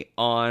money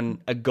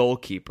on a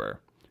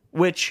goalkeeper,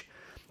 which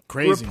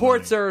Crazy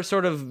reports money. are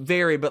sort of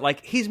vary, but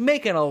like he's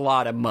making a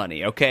lot of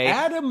money. Okay,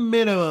 At a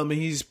minimum,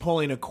 he's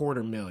pulling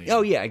 $250,000.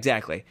 oh yeah,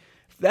 exactly.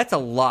 That's a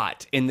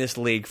lot in this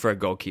league for a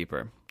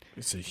goalkeeper.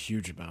 It's a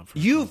huge amount for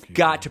You've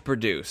got to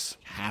produce.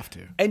 Have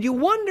to. And you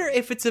wonder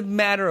if it's a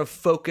matter of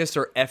focus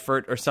or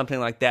effort or something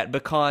like that,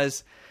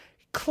 because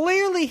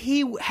clearly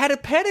he had a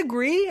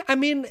pedigree. I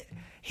mean,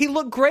 he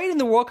looked great in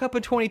the World Cup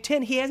of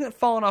 2010. He hasn't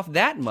fallen off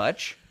that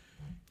much.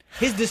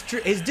 His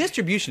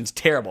distribution's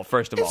terrible,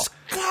 first of all. It's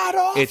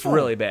god-awful. It's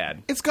really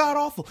bad. It's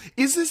god-awful.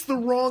 Is this the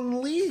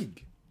wrong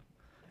league?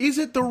 Is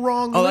it the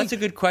wrong league? Oh, that's a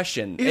good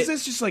question. Is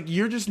this just like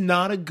you're just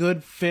not a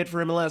good fit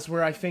for MLS?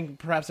 Where I think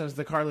perhaps that was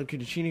the Carlo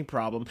Cudicini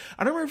problem.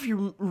 I don't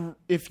remember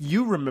if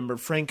you remember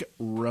Frank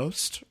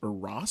Rost,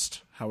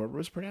 however it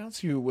was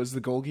pronounced, who was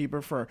the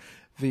goalkeeper for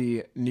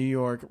the New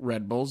York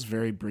Red Bulls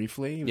very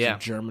briefly. He was a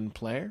German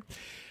player.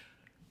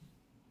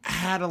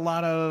 Had a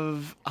lot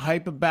of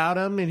hype about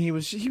him, and he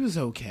was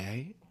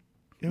okay.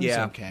 It was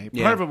okay.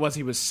 Part of it was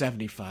he was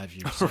 75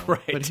 years old,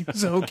 Right. but he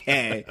was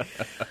okay.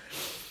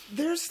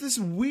 There's this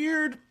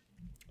weird,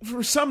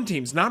 for some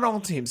teams, not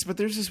all teams, but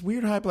there's this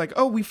weird hype like,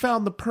 we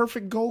found the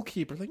perfect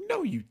goalkeeper. Like,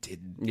 no, you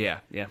didn't. Yeah.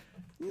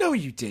 No,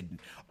 you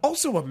didn't.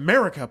 Also,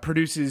 America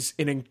produces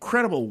an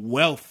incredible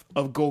wealth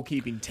of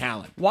goalkeeping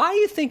talent. Why do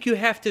you think you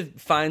have to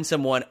find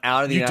someone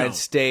out of the United don't.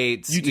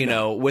 States, You do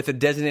not. with a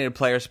designated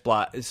player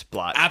spot?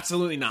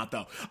 Absolutely not,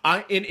 though.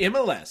 In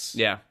MLS,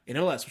 Yeah. in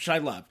MLS, which I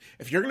love,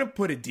 if you're going to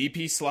put a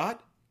DP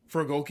slot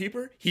for a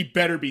goalkeeper, he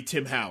better be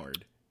Tim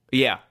Howard.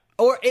 Yeah.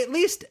 Or at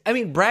least, I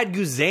mean, Brad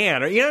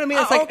Guzan, or you know what I mean?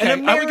 It's like okay. an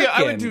American.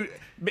 I would do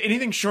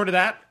anything short of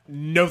that.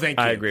 No, thank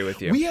you. I agree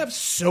with you. We have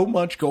so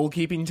much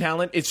goalkeeping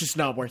talent; it's just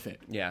not worth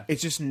it. Yeah.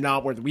 It's just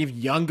not worth it. We have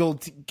young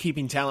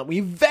goalkeeping talent. We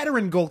have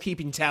veteran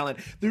goalkeeping talent.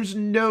 There's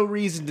no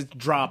reason to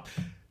drop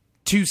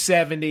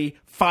 $270,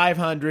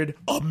 $500,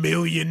 $1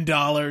 million.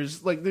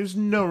 Like, there's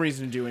no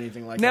reason to do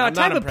anything like Now, that. a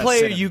type of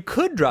player you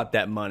could drop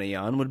that money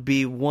on would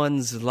be one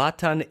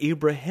Zlatan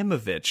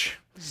Ibrahimovic.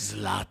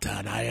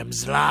 Zlatan, I am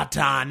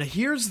Zlatan.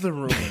 Here's the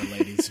rumor,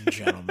 ladies and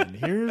gentlemen.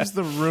 Here's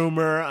the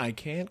rumor. I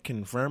can't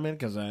confirm it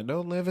because I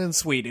don't live in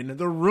Sweden.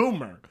 The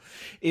rumor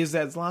is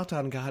that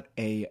Zlatan got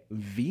a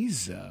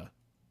visa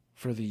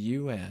for the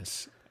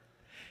U.S.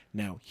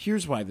 Now,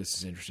 here's why this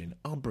is interesting.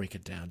 I'll break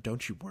it down.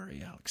 Don't you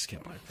worry, Alex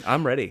Kibler.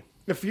 I'm ready.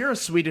 If you're a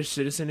Swedish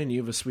citizen and you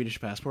have a Swedish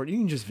passport, you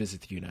can just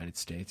visit the United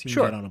States. You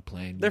can get on a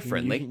plane. They're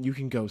friendly. You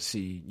can go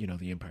see,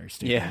 the Empire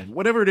State Building.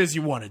 Whatever it is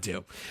you want to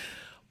do.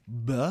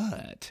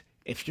 But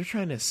if you're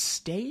trying to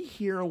stay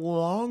here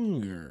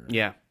longer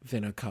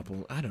than a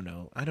couple, I don't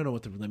know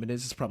what the limit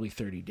is. It's probably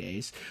 30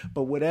 days.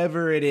 But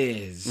whatever it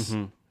is,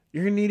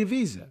 you're going to need a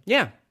visa.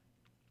 Yeah.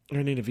 You're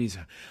going to need a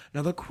visa.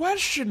 Now, the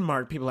question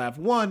mark people have,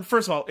 one,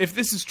 first of all, if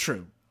this is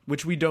true,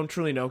 which we don't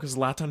truly know because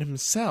Zlatan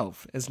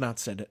himself has not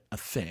said a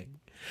thing.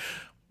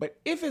 But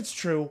if it's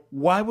true,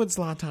 why would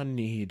Zlatan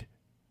need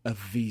a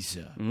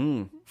visa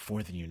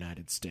for the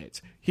United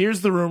States?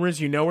 Here's the rumors.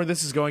 You know where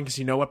this is going because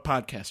you know what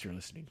podcast you're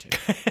listening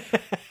to.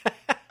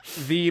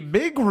 The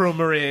big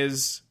rumor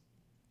is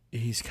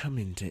he's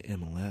coming to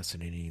MLS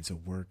and he needs a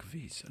work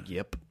visa.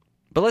 Yep.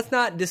 But let's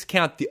not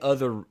discount the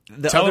other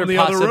possibility.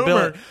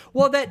 Other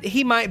well, that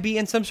he might be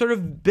in some sort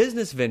of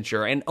business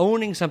venture and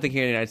owning something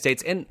here in the United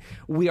States. And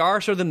we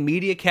are sort of the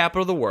media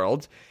capital of the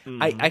world.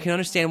 I can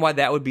understand why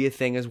that would be a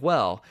thing as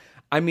well.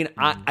 I mean,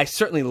 I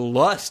certainly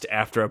lust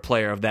after a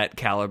player of that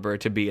caliber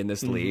to be in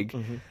this league.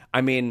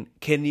 I mean,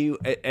 can you,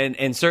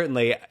 and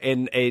certainly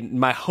in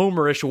my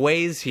Homerish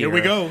ways here.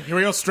 Here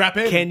we go, strap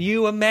in. Can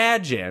you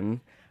imagine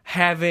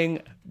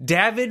having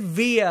David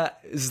Villa,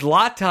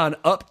 Zlatan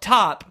up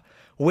top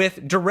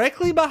with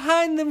directly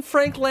behind them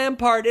Frank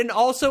Lampard and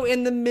also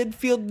in the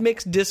midfield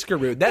mixed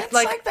Discaroo? That's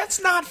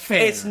not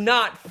fair. It's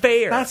not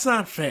fair. That's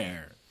not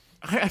fair.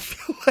 I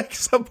feel like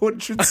someone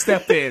should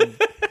step in.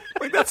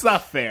 Like, that's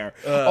not fair.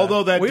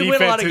 Although that defense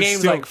win a lot of games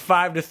still, like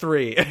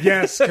 5-3.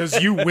 Yes,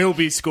 because you will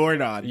be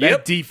scored on. Yep.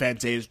 That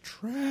defense is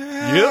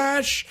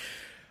trash.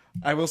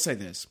 Yep. I will say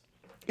this.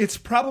 It's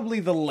probably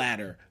the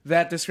latter.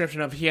 That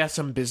description of he has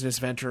some business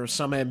venture or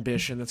some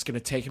ambition that's going to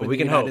take him to the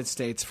United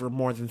States for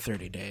more than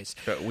 30 days.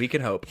 But we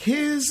can hope.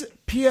 His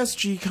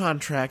PSG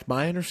contract,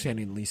 my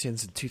understanding at least,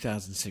 ends in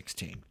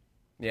 2016.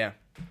 Yeah.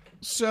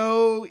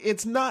 So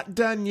it's not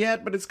done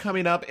yet, but it's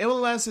coming up.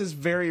 MLS is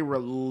very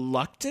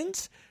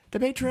reluctant to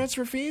pay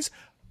transfer fees,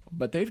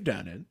 but they've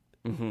done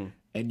it. Mm-hmm.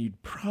 And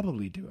you'd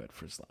probably do it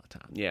for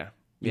Zlatan. Yeah.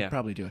 You'd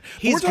probably do it.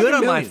 He's good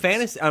on my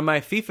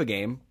FIFA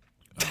game.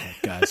 Oh,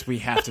 guys, we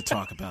have to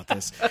talk about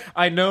this.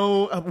 I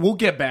know. We'll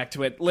get back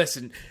to it.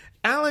 Listen,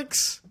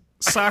 Alex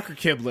Soccer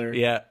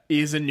Kibler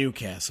is a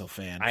Newcastle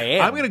fan. I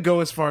am. I'm going to go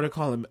as far to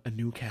call him a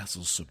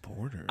Newcastle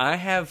supporter. I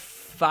have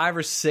 5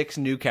 or 6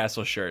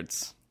 Newcastle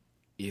shirts.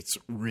 It's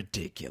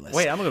ridiculous.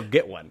 Wait, I'm going to go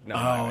get one. No,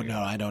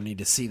 I don't need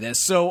to see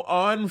this. So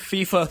on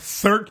FIFA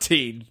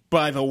 13,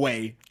 by the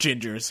way,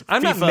 Gingers.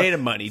 I'm not made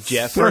of money,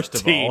 Geoff, 13, first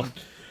of all.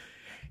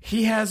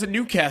 He has a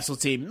Newcastle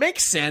team.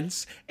 Makes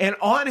sense. And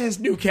on his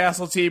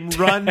Newcastle team,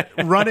 run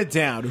it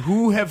down.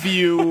 Who have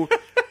you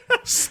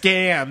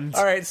scammed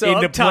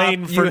into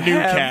playing for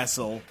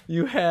Newcastle?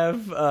 You have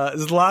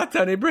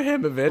Zlatan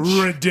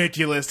Ibrahimovic.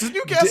 Ridiculous. Does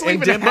Newcastle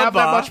even have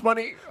that much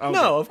money? Okay.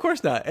 No, of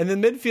course not. And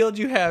in the midfield,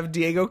 you have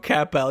Diego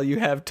Capel. You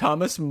have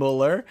Thomas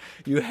Muller.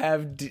 You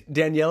have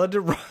Daniela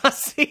De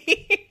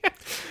Rossi.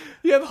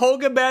 You have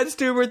Holger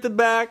Badstuber at the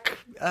back.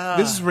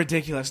 This is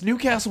ridiculous.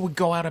 Newcastle would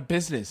go out of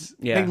business.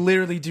 Yeah. They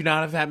literally do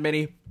not have that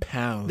many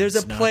pounds. There's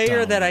a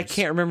player that I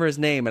can't remember his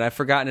name, and I've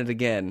forgotten it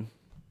again.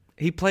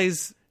 He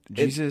plays...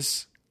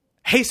 Jesus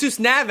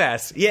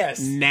Navas. Yes.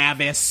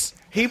 Navas.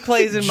 He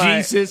plays in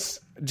my... Jesus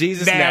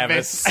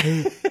Navas.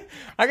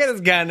 I got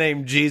this guy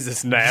named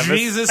Jesus Navas.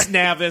 Jesus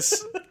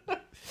Navas.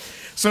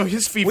 So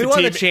his FIFA team... We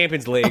won the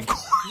Champions League. Of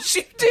course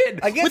you did.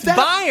 Against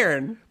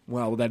Bayern.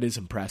 Well, that is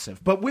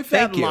impressive. But with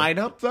that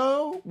lineup,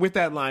 though,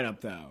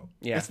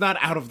 it's not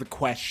out of the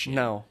question.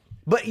 No.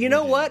 But you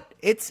know what?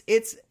 It's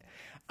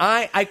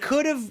I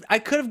could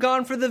have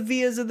gone for the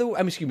Villas of the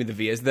the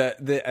Villas.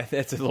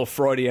 That's a little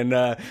Freudian.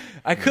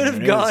 I could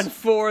have gone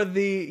for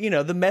the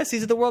the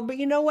Messis of the world, but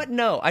you know what?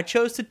 No, I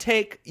chose to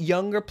take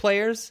younger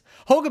players.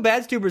 Holger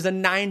Badstuber's a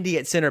 90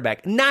 at center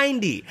back.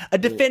 90, a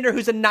defender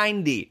who's a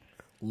 90.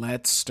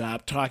 Let's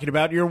stop talking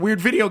about your weird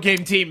video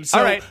game team. So,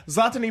 all right.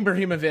 Zlatan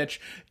Ibrahimovic,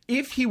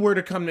 if he were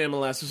to come to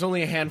MLS, there's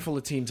only a handful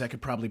of teams that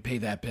could probably pay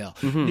that bill.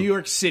 Mm-hmm. New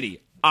York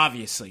City,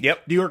 obviously.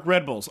 Yep. New York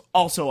Red Bulls,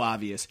 also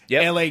obvious.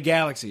 Yep. LA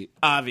Galaxy,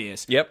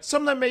 obvious. Yep.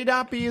 Some that may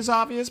not be as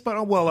obvious, but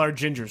our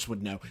Gingers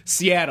would know.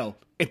 Seattle,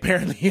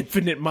 apparently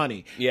infinite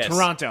money. Yes.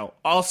 Toronto,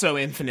 also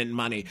infinite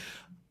money.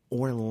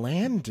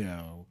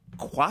 Orlando,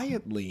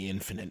 quietly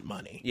infinite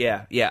money.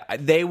 Yeah.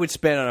 They would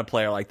spend on a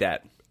player like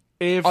that.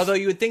 Although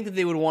you would think that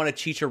they would want a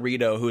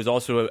Chicharito, who is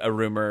also a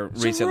rumor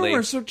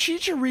recently. So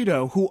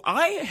Chicharito, who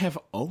I have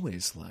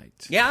always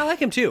liked. Yeah, I like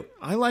him too.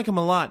 I like him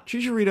a lot.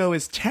 Chicharito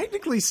is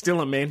technically still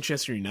a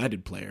Manchester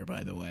United player,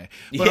 by the way.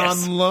 But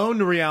on loan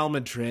to Real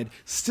Madrid,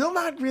 still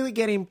not really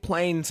getting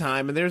playing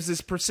time. And there's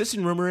this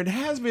persistent rumor, it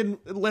has been,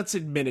 let's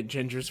admit it,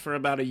 Gingers, for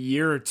about a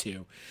year or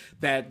two,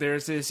 that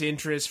there's this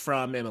interest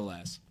from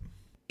MLS.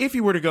 If he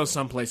were to go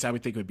someplace, I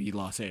would think it would be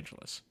Los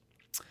Angeles.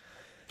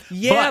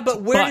 Yeah,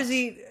 but where does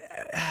he...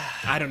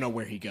 I don't know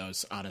where he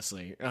goes,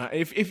 honestly.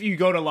 If you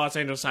go to Los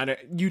Angeles,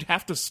 you'd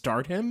have to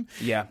start him.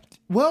 Yeah.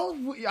 Well,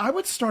 I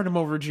would start him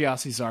over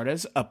Giassi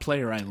Zardes, a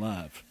player I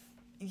love.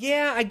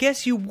 Yeah, I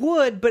guess you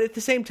would, but at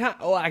the same time...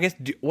 Oh, I guess...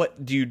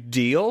 Do you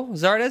deal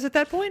Zardes at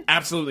that point?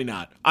 Absolutely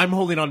not. I'm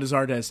holding on to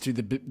Zardes to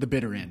the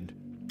bitter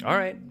end. All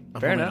right.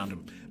 Fair enough.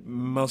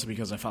 Mostly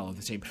because I follow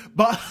the team.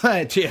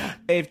 But yeah,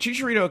 if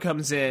Chicharito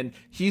comes in,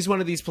 he's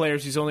one of these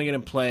players who's only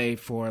going to play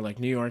for like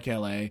New York,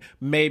 LA,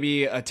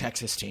 maybe a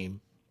Texas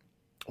team.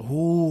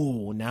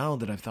 Ooh, now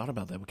that I've thought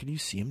about that, can you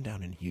see him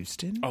down in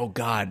Houston? Oh,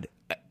 God.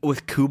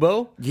 With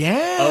Kubo?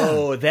 Yeah.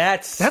 Oh,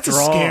 that's strong. A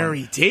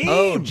scary team.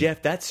 Oh,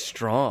 Geoff, that's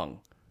strong.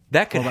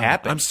 That could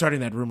happen. I'm starting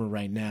that rumor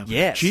right now.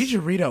 Yes.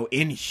 Chicharito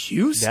in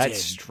Houston.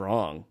 That's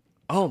strong.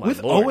 Oh, my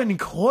With Lord. Owen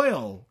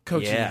Coyle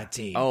coaching that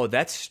team. Oh,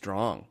 that's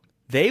strong.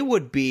 They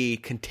would be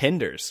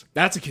contenders.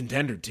 That's a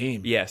contender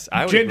team. Yes,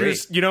 I would agree.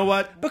 You know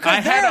what?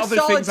 Because they're a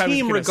solid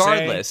team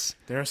regardless.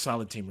 They're a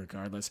solid team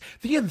regardless.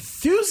 The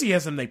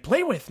enthusiasm they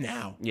play with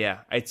now. Yeah,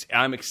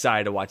 I'm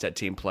excited to watch that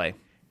team play.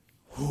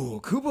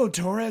 Ooh, Kubo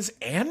Torres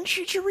and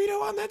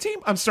Chicharito on that team?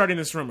 I'm starting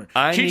this rumor.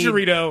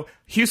 Chicharito,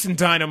 Houston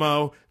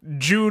Dynamo,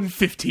 June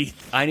 15th.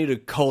 I need a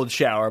cold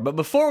shower. But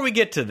before we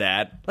get to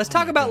that, let's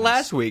talk about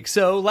last week.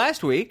 So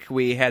last week,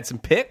 we had some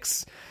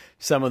picks.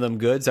 Some of them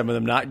good, some of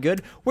them not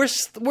good. We're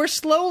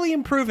slowly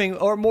improving,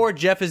 or more,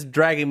 Geoff is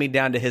dragging me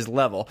down to his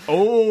level.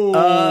 Oh,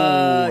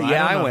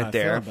 yeah, I went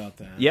there. I feel about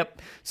that. Yep.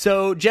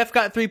 So Geoff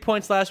got 3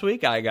 points last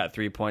week. I got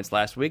 3 points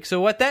last week. So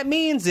what that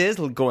means is,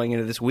 going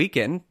into this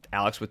weekend,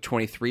 Alex with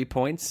 23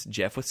 points,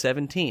 Geoff with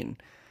 17.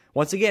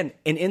 Once again,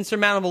 an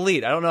insurmountable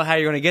lead. I don't know how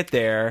you're going to get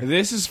there.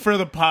 This is for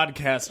the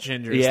podcast,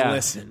 Gingers. Yeah.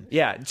 Listen.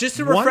 Yeah, just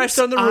to refresh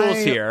on the rules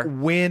here.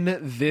 Win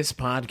this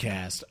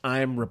podcast,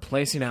 I'm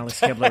replacing Alex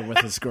Kibler with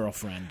his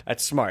girlfriend.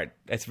 That's smart.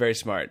 That's very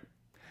smart.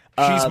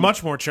 She's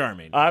much more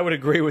charming. I would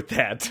agree with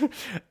that.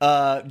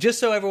 Just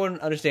so everyone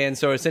understands,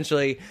 so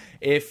essentially,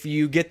 if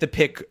you get the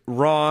pick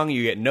wrong,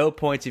 you get no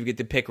points. If you get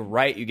the pick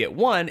right, you get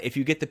 1. If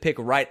you get the pick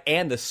right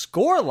and the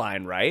score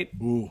line right...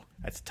 Ooh.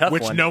 That's a tough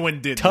Which one. no one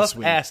did tough this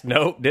week. Ass.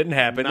 Nope, didn't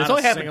happen. It's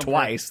only happened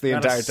twice the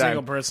entire time. Not a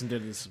single person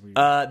did this week.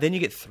 Then you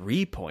get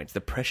 3 points.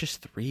 The precious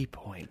 3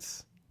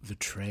 points. The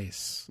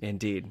Trace.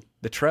 Indeed.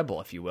 The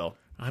treble, if you will.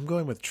 I'm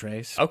going with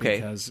Trace. Okay.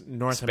 Because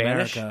North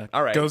Spanish? America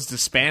All right. goes to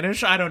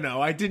Spanish. I don't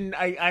know.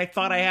 I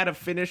thought I had a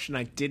finish and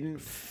I didn't.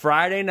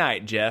 Friday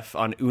night, Geoff,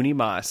 on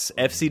Unimas.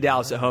 FC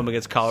Dallas at home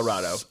against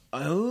Colorado.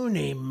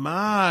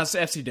 Unimas.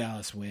 FC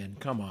Dallas win.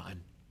 Come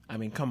on.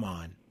 Come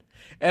on.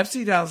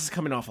 FC Dallas is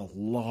coming off a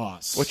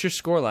loss. What's your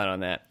scoreline on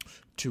that?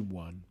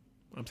 2-1.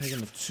 I'm taking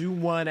the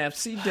 2-1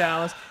 FC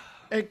Dallas.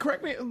 Hey,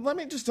 correct me. Let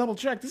me just double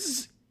check. This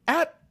is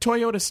at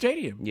Toyota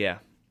Stadium. Yeah.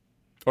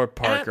 Or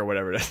Park or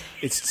whatever it is.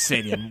 It's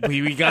Stadium.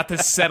 we got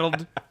this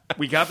settled.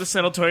 We got this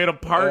settled.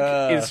 Toyota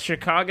Park is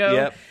Chicago.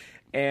 Yep.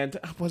 And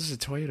what is it?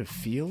 Toyota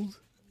Field?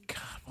 God,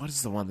 what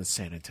is the one that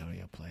San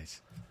Antonio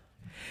plays?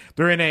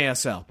 They're in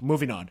ASL.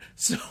 Moving on.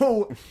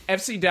 So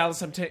FC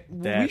Dallas.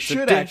 We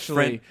should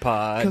actually,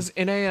 because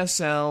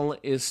NASL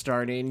is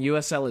starting.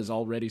 USL is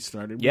already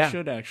started. Yeah. We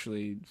should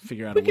actually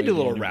figure out. We could do a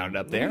little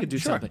roundup there. We could do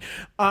something.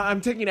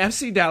 I'm taking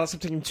FC Dallas. I'm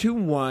taking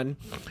 2-1.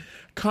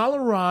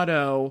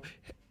 Colorado.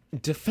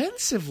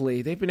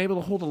 Defensively, they've been able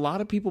to hold a lot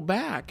of people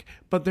back,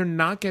 but they're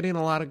not getting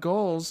a lot of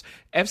goals.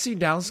 FC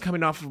Dallas is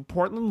coming off of a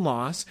Portland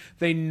loss.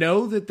 They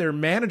know that their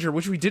manager,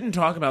 which we didn't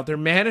talk about, their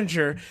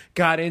manager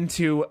got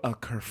into a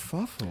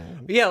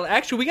kerfuffle. Yeah,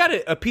 actually, we got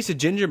a piece of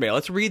ginger mail.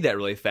 Let's read that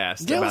really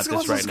fast about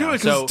this right now.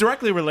 Because it's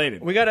directly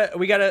related. We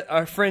got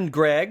our friend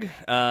Greg.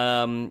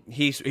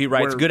 He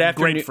writes, "Good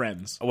afternoon." Great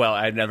friends. Well,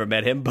 I've never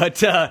met him,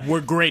 but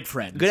we're great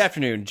friends. Good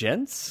afternoon,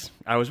 gents.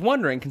 I was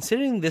wondering,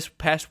 considering this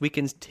past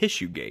weekend's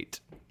Tissue-gate,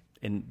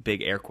 in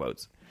big air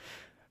quotes,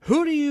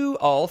 who do you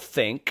all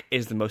think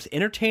is the most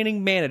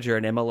entertaining manager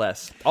in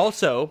MLS?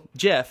 Also,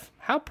 Geoff,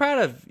 how proud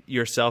of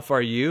yourself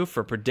are you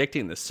for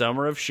predicting the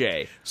summer of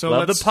Shea? So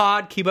love the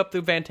pod. Keep up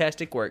the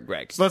fantastic work,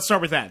 Greg. So let's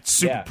start with that.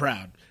 Super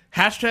proud.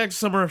 Hashtag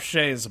summer of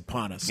Shea is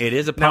upon us. It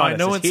is upon us.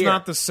 Now, I know it's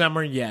not the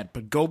summer yet,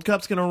 but Gold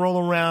Cup's going to roll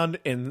around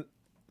and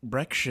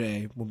Breck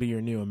Shea will be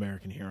your new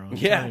American hero. I'm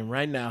telling you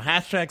right now.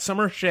 Hashtag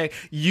Summer Shea.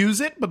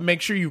 Use it, but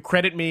make sure you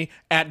credit me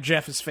at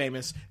Geoff is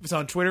Famous. If it's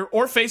on Twitter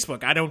or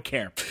Facebook, I don't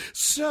care.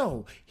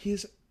 So,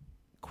 his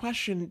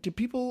question,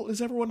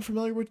 is everyone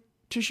familiar with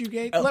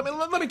Tissue-gate? Let me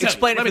tell you.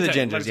 Explain it for the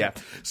gingers, yeah.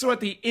 So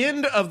at the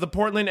end of the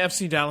Portland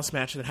FC Dallas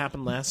match that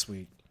happened last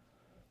week,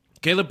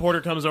 Caleb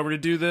Porter comes over to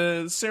do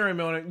the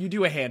ceremony. You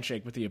do a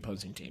handshake with the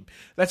opposing team.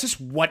 That's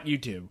just what you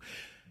do.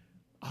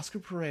 Oscar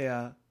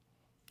Pereira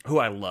Who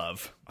I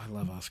love. I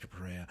love Oscar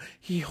Pereira.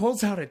 He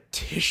holds out a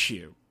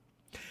tissue.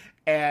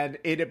 And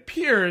it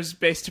appears,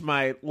 based on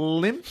my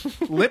lip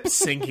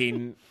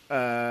syncing,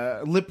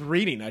 lip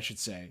reading, I should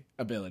say,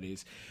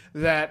 abilities,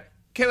 that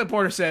Caleb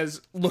Porter says,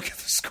 look at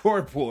the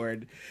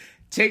scoreboard,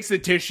 takes the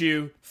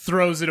tissue,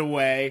 throws it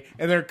away,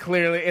 and they're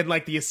clearly, and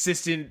like the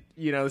assistant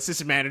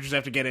managers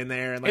have to get in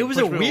there. And like it was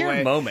a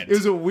weird moment. It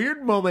was a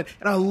weird moment,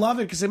 and I love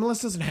it because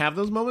MLS doesn't have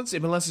those moments.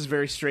 MLS is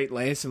very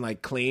straight-laced and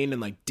like clean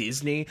and like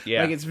Disney.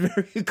 Yeah. Like it's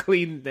very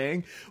clean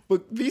thing.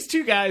 But these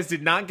two guys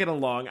did not get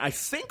along. I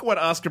think what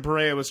Oscar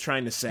Pereira was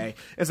trying to say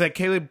is that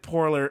Caleb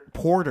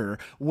Porter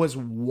was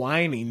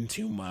whining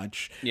too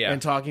much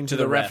and talking to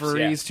the refs,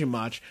 referees too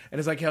much. And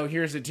it's like, oh,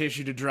 here's a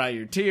tissue to dry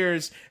your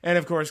tears. And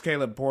of course,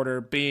 Caleb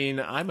Porter,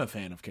 I'm a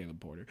fan of Caleb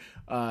Porter,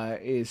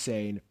 is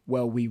saying,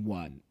 well, we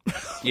won.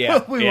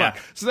 Yeah. We won.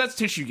 So that's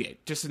Tissuegate,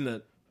 just in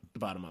the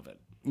bottom of it.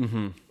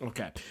 Mm-hmm.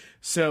 Okay.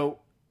 So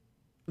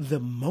the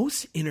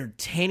most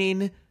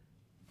entertaining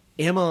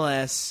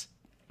MLS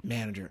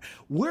manager.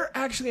 We're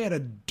actually at a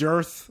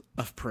dearth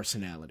of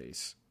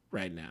personalities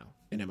right now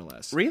in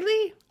MLS.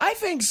 Really? I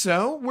think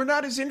so. We're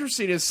not as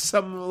interesting as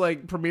some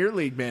like Premier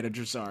League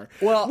managers are.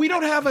 Well, we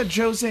don't have a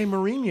Jose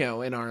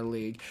Mourinho in our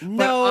league. No.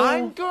 But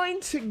I'm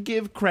going to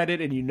give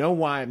credit, and you know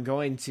why I'm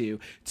going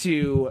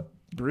to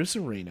Bruce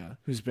Arena,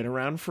 who's been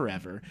around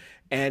forever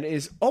and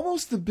is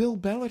almost the Bill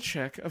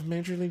Belichick of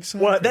Major League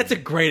Soccer. Well, that's a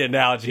great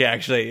analogy,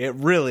 actually. It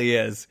really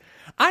is.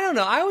 I don't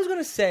know. I was going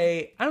to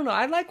say, I don't know.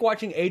 I like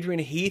watching Adrian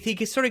Heath.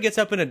 He sort of gets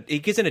he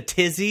gets in a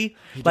tizzy,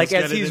 like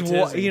as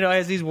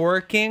he's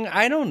working.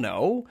 I don't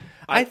know.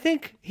 I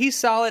think he's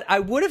solid. I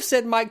would have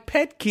said Mike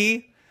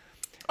Petke.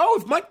 Oh,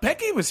 if Mike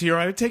Petke was here,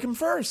 I would take him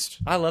first.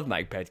 I love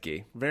Mike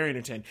Petke. Very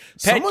entertaining.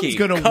 Petke,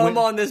 come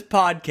on this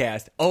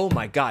podcast. Oh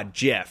my God,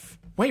 Geoff.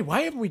 Wait,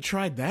 why haven't we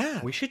tried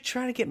that? We should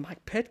try to get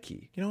Mike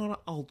Petke. You know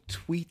what? I'll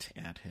tweet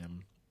at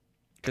him.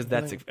 Because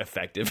that's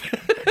effective.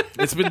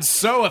 It's been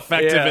so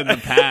effective in the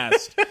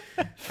past.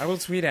 I will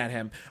tweet at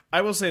him.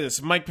 I will say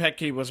this. Mike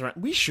Petke was around.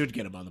 We should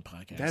get him on the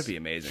podcast. That'd be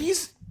amazing.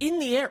 He's in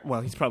the air.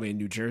 Well, he's probably in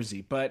New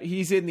Jersey, but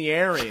he's in the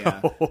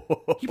area.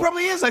 He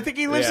probably is. I think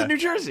he lives in New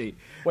Jersey.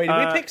 Wait, did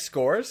we pick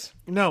scores?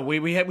 No,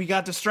 we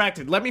got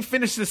distracted. Let me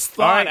finish this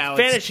thought, All right,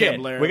 Alex finish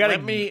Kibler. it. We got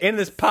to end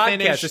this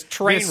podcast, this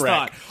train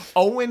wreck.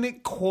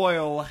 Owen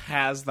Coyle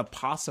has the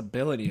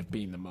possibility of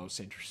being the most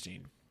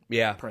interesting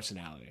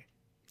personality.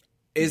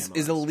 Is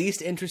the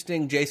least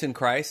interesting Jason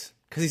Kreis?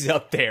 Because he's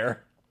up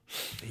there.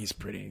 He's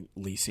pretty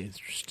least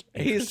interesting.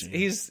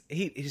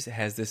 He just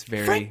has this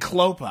very... Frank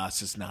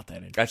Klopas is not that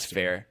interesting. That's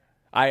fair.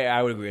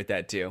 I would agree with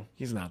that too.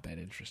 He's not that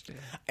interesting.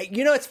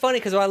 You know, it's funny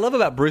because what I love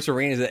about Bruce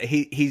Arena is that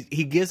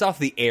he gives off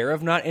the air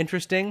of not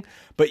interesting,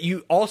 but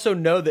you also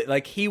know that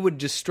like he would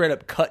just straight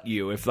up cut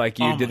you if like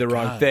you did the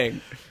wrong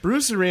thing.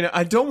 Bruce Arena,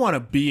 I don't want to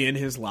be in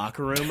his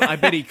locker room. I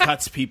bet he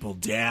cuts people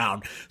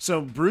down. So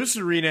Bruce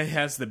Arena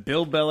has the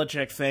Bill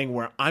Belichick thing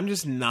where I'm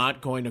just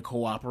not going to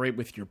cooperate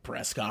with your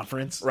press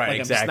conference. Right, like,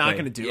 exactly. I'm just not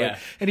going to do it.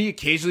 And he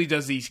occasionally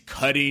does these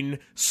cutting,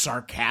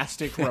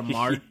 sarcastic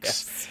remarks.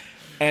 Yes.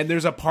 And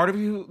there's a part of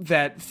you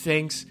that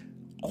thinks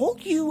all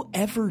you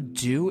ever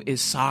do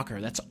is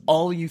soccer. That's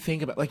all you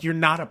think about. Like, you're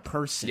not a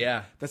person.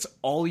 Yeah. That's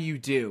all you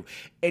do.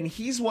 And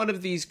he's one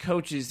of these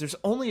coaches. There's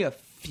only a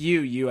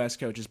few U.S.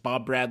 coaches.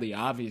 Bob Bradley,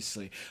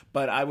 obviously.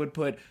 But I would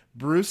put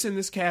Bruce in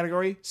this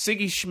category,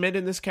 Siggy Schmidt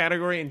in this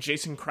category, and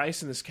Jason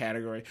Kreis in this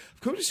category.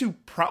 Coaches who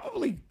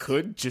probably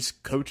could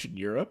just coach in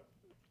Europe.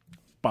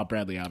 Bob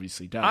Bradley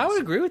obviously does. I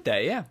would agree with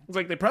that, yeah. It's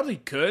like they probably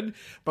could,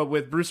 but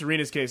with Bruce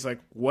Arena's case, like,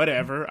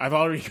 whatever. I've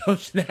already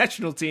coached the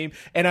national team,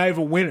 and I have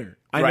a winner.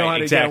 I know how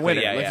to get a winner.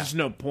 There's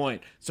no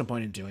point. There's no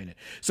point in doing it.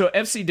 So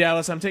FC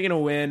Dallas, I'm taking a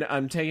win.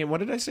 I'm taking, what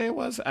did I say it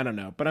was? I don't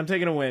know, but I'm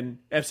taking a win.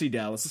 FC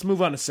Dallas. Let's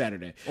move on to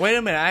Saturday. Wait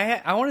a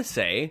minute. I want to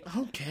say.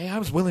 Okay, I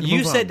was willing to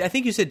move on. I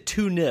think you said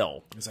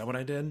 2-0. Is that what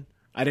I did?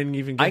 I didn't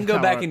even I can go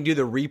back and do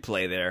the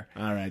replay there.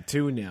 All right,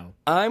 2-0.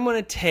 I'm going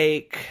to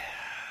take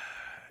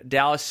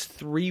Dallas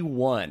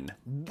 3-1.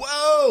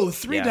 Whoa,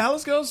 3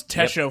 Dallas goals?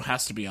 Tesho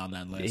has to be on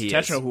that list.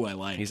 Tesho, who I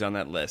like. He's on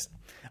that list.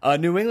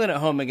 New England at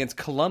home against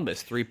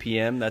Columbus, 3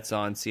 p.m. That's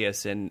on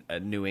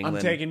CSN New England.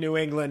 I'm taking New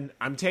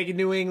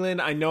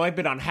England. I know I've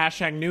been on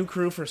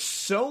 #NewCrew for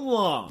so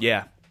long.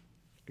 Yeah.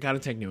 Got to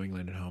take New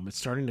England at home. It's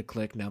starting to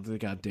click now that they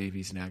got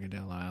Davies and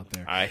Agudelo out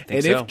there. I think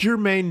and so. if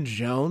Jermaine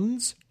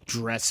Jones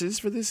dresses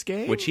for this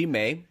game, which he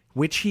may,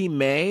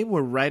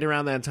 we're right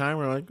around that time.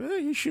 We're like,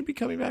 he should be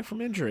coming back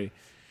from injury.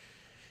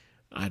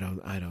 I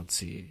don't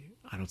see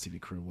the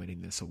Crew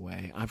winning this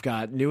away. I've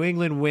got New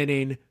England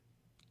winning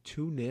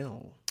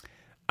 2-0.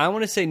 I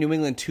want to say New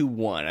England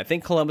 2-1. I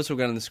think Columbus will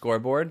get on the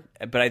scoreboard,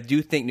 but I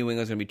do think New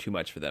England's going to be too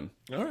much for them.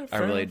 All right, I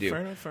really do.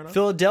 Fair enough.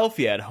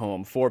 Philadelphia at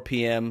home, 4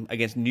 p.m.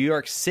 against New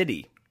York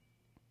City.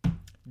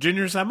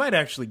 Juniors, I might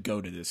actually go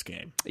to this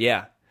game.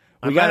 Yeah.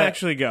 I might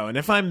actually go, and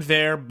if I'm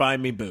there, buy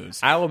me booze.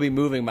 I will be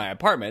moving my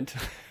apartment.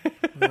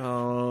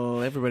 Oh,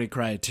 everybody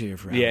cry a tear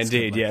for Alex. Yeah,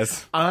 indeed,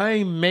 yes.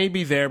 I may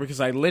be there because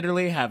I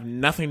literally have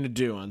nothing to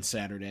do on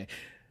Saturday.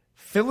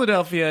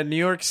 Philadelphia, New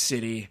York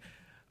City,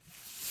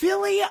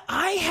 Philly,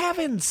 I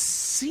haven't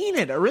seen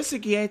it.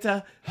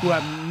 Aristigueta, who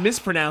I'm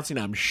mispronouncing,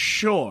 I'm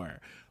sure,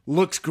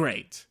 looks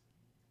great.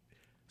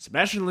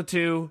 Sebastian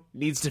Letou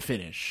needs to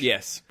finish.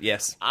 Yes.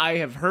 I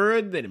have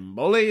heard that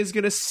Mole is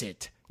going to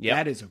sit. Yep.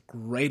 That is a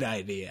great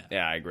idea.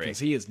 Yeah, I agree. Because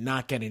he is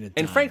not getting it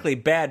done. And frankly,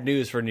 bad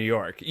news for New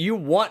York. You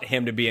want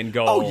him to be in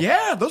goal. Oh,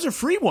 yeah. Those are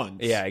free ones.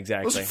 Yeah,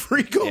 exactly. Those are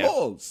free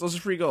goals. Yeah. Those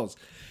are free goals.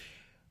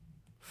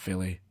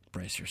 Philly,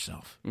 brace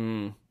yourself.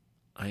 I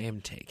am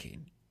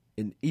taking,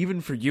 and even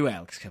for you,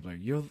 Alex Kepler,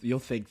 you'll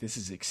think this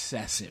is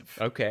excessive.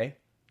 Okay.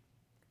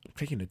 I'm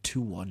taking a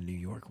 2-1 New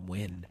York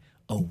win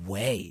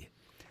away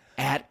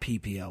at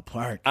PPL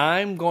Park.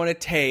 I'm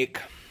taking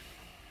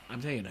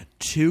a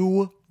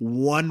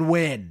 2-1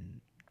 win.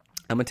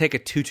 I'm going to take a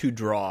 2-2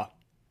 draw.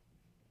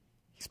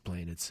 He's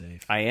playing it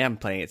safe. I am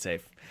playing it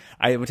safe.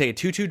 I will take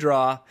a 2-2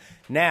 draw.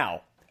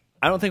 Now,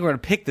 I don't think we're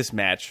going to pick this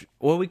match.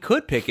 Well, we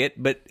could pick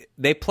it, but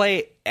they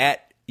play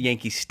at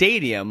Yankee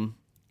Stadium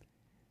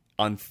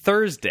on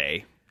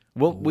Thursday.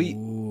 Well, we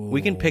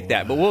can pick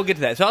that, but we'll get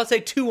to that. So I'll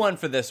say 2-1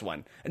 for this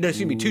one. No,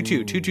 excuse me,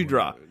 2-2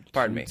 draw.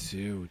 Pardon me.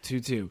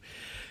 2-2.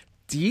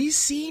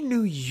 DC,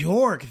 New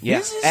York. Yeah,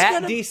 This is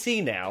at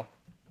DC now.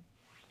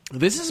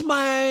 This is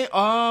my,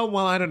 well,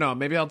 I don't know.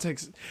 Maybe I'll take,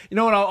 you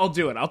know what, I'll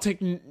do it. I'll take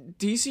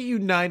DC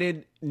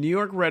United, New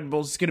York Red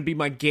Bulls. It's going to be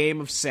my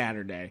game of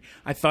Saturday.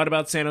 I thought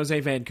about San Jose,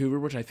 Vancouver,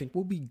 which I think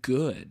will be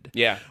good.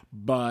 Yeah.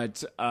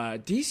 But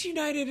DC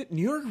United,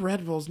 New York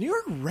Red Bulls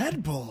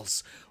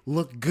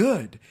look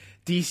good.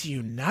 DC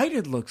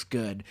United looks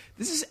good.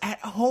 This is at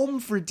home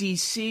for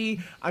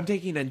DC. I'm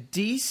taking a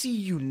DC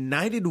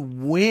United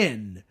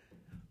win,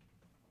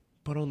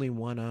 but only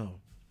 1-0.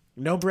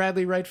 No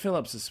Bradley Wright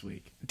Phillips this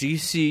week.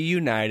 DC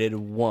United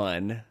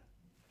 1,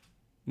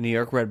 New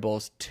York Red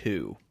Bulls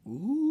 2.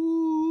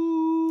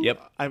 Ooh.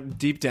 Yep. I'm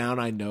deep down,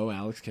 I know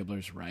Alex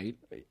Kibler's right,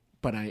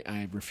 but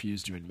I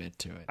refuse to admit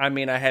to it. I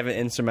mean, I have an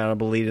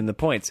insurmountable lead in the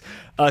points.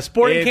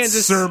 Sporting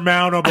Kansas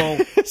surmountable.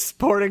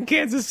 Sporting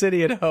Kansas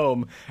City at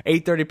home,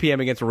 8:30 p.m.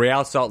 against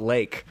Real Salt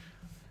Lake.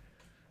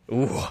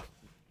 Ooh.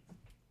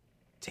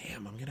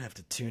 Damn, I'm gonna have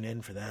to tune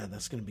in for that.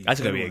 That's gonna be a game.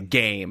 That's gonna be a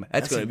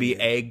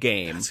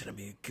game. That's gonna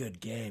be a good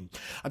game.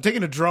 I'm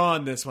taking a draw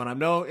on this one.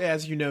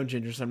 As you know,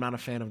 Gingers, I'm not a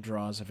fan of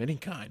draws of any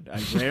kind.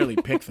 I rarely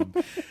pick them.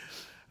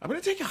 I'm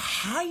gonna take a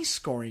high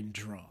scoring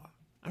draw.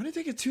 I'm gonna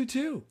take a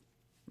 2-2.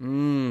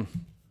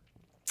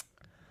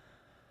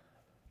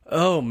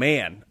 Oh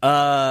man.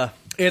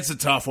 It's a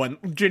tough one.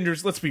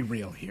 Gingers, let's be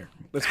real here.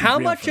 How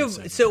much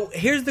of so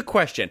here's the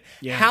question: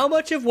 How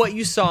much of what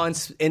you saw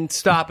in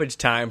stoppage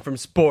time from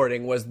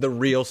Sporting was the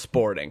real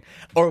Sporting,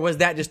 or was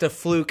that just a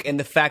fluke in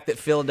the fact that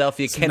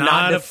Philadelphia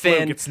cannot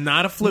defend? It's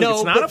not a fluke. No,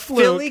 it's not a fluke.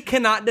 Philly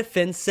cannot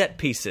defend set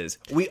pieces.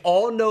 We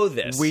all know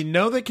this. We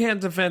know they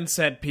can't defend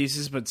set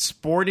pieces, but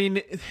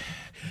Sporting.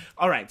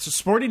 All right, so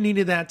Sporting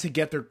needed that to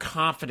get their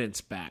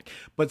confidence back.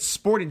 But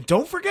Sporting,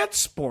 don't forget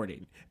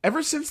Sporting.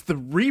 Ever since the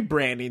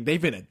rebranding,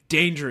 they've been a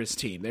dangerous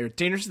team. They're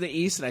dangerous in the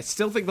East, and I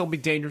still think they'll be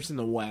dangerous in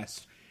the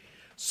West.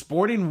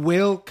 Sporting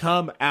will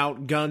come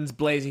out guns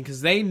blazing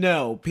because they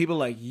know people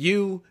like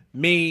you,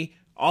 me,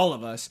 all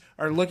of us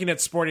are looking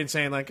at Sporting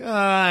saying like,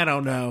 I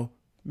don't know.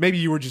 Maybe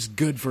you were just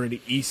good for an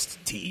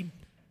East team.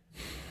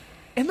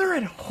 And they're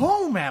at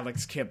home,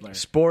 Alex Kibler.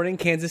 Sporting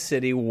Kansas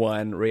City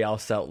 1, Real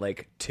Salt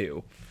Lake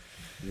 2.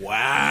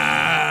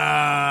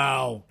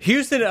 Wow.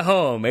 Houston at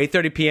home,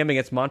 8:30 p.m.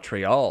 against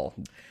Montreal.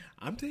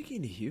 I'm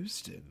taking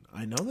Houston.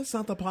 I know that's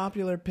not the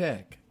popular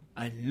pick.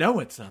 I know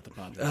it's not the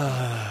popular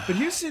pick. But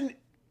Houston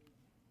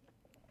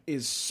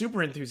is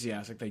super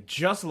enthusiastic. They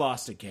just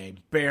lost a game,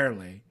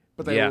 barely,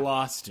 but they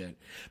lost it.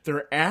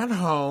 They're at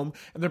home,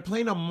 and they're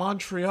playing a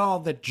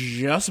Montreal that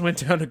just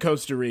went down to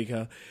Costa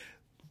Rica.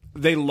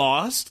 They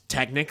lost,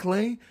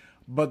 technically,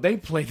 but they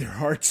played their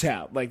hearts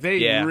out. Like,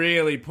 they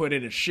really put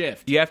in a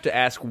shift. You have to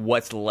ask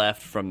what's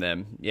left from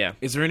them. Yeah.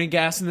 Is there any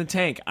gas in the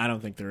tank? I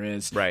don't think there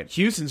is. Right.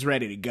 Houston's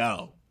ready to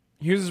go.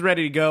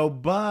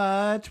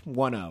 But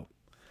 1-0.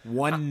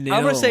 1-0. I'm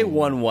going to say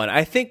 1-1.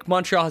 I think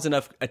Montreal has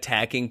enough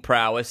attacking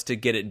prowess to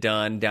get it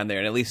done down there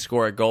and at least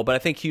score a goal, but I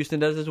think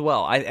Houston does as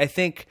well. I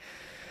think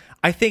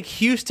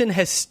Houston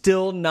has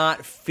still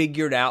not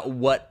figured out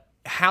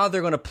how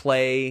they're going to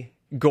play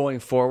going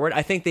forward.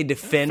 I think they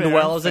defend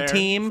well as a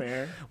team.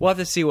 Fair. We'll have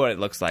to see what it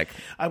looks like.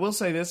 I will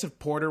say this: if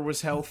Porter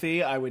was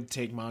healthy, I would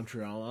take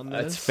Montreal on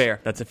this. That's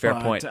fair. That's a fair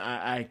point.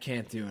 I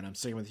can't do it. I'm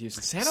sticking with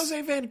Houston. San Jose,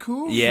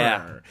 Vancouver.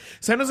 Yeah.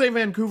 San Jose,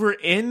 Vancouver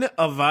in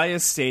Avaya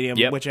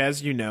Stadium, which,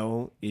 as you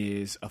know,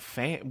 is a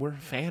fan. We're a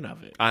fan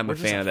of it. I'm a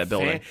fan of that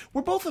building.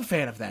 We're both a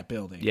fan of that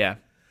building. Yeah.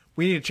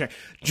 We need to check.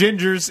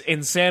 Gingers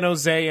in San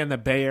Jose and the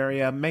Bay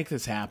Area, make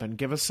this happen.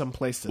 Give us some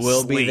place to sleep.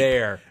 We'll be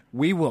there.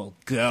 We will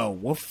go.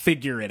 We'll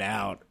figure it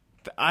out.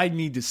 I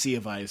need to see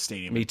Avaya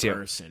Stadium in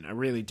person. I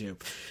really do.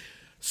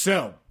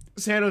 So,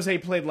 San Jose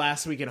played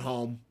last week at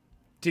home.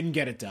 Didn't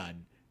get it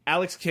done.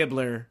 Alex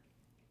Kibler,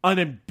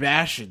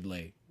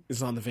 unabashedly,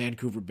 is on the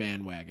Vancouver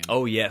bandwagon.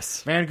 Oh,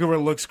 yes. Vancouver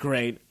looks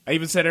great. I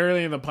even said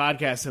earlier in the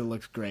podcast that it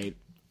looks great.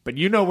 But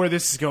you know where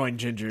this is going,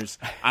 Gingers.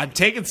 I'm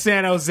taking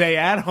San Jose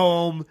at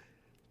home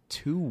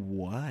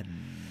 2-1.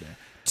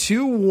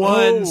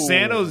 2-1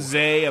 San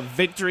Jose, a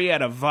victory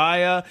at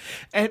Avaya.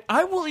 And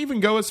I will even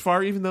go as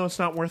far, even though it's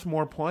not worth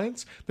more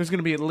points, there's going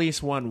to be at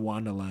least one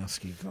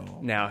Wondolowski goal.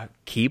 Now,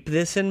 keep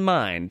this in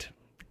mind.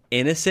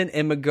 Innocent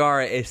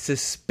Imagara is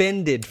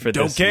suspended for this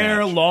Don't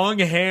care, match. long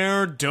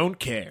hair, don't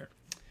care.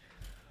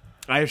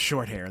 I have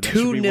short hair.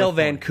 2-0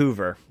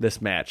 Vancouver,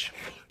 this match.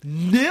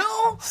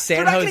 Nil? San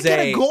They're not gonna get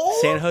a goal?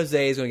 San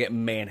Jose is going to get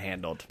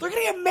manhandled. They're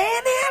going to get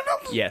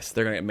manhandled? Yes,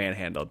 they're going to get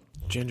manhandled.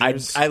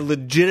 Gingers. I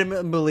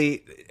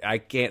legitimately, I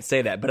can't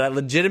say that, but I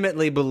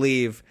legitimately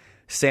believe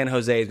San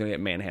Jose is going to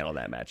get manhandled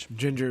that match.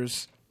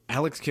 Gingers,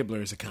 Alex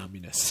Kibler is a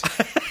communist.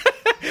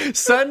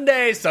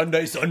 Sunday.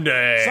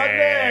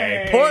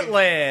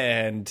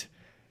 Portland.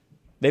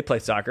 They play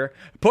soccer.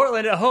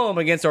 Portland at home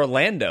against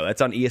Orlando.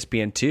 That's on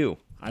ESPN2.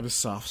 I have a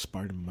soft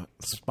spot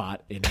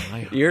in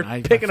my heart. You're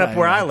picking up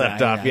where I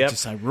left off, yep.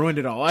 I ruined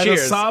it all.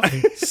 Cheers. I have a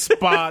soft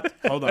spot.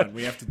 Hold on,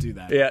 we have to do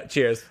that. Yeah,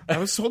 cheers. I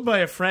was told by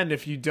a friend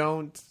if you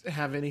don't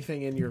have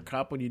anything in your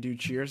cup when you do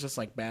cheers, it's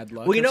like bad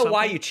luck. Well, you know or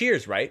why something. you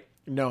cheers, right?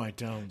 No, I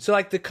don't. So,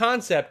 like, the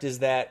concept is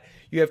that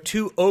you have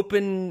two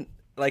open,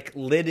 like,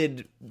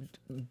 lidded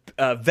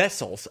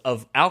vessels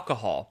of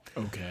alcohol.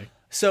 Okay.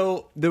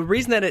 So the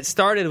reason that it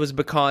started was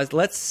because,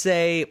 let's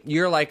say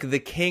you're like the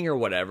king or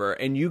whatever,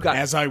 and you got...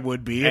 As I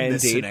would be in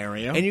this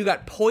scenario. And you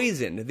got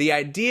poisoned. The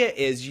idea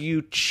is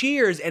you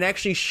cheers and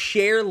actually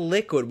share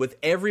liquid with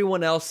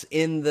everyone else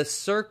in the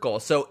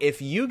circle. So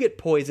if you get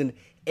poisoned,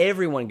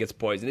 everyone gets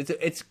poisoned.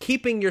 It's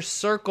keeping your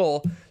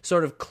circle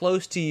sort of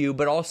close to you,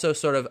 but also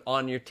sort of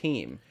on your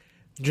team.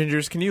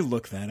 Gingers, can you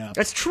look that up?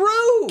 That's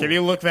true! Can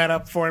you look that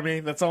up for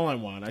me? That's all I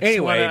want.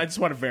 I just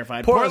want to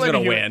verify. Portland's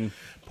going to win.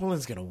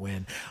 Portland's going to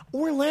win.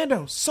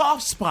 Orlando,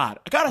 soft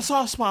spot. I got a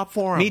soft spot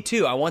for them. Me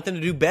too. I want them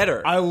to do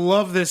better. I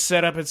love this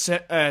setup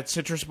at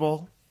Citrus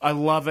Bowl. I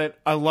love it.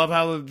 I love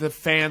how the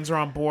fans are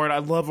on board. I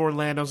love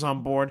Orlando's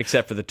on board.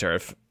 Except for the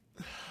turf.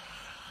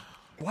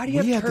 Why do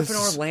you have turf in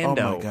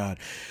Orlando? Oh, my God.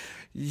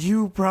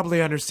 You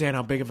probably understand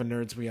how big of a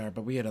nerds we are,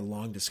 but we had a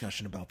long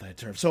discussion about that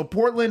turf. So,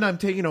 Portland, I'm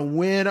taking a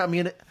win. I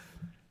mean,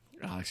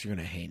 Alex, you're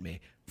going to hate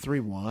me.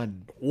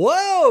 3-1.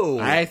 Whoa!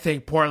 I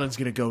think Portland's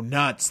going to go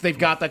nuts. They've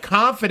got the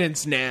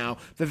confidence now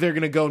that they're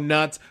going to go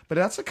nuts, but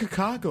that's a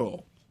Kaká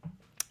goal.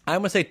 I'm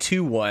going to say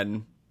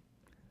 2-1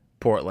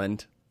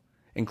 Portland,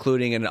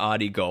 including an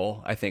Audi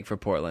goal, I think, for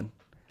Portland.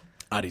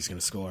 Adi's going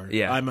to score.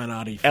 Yeah. I'm an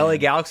Adi fan. LA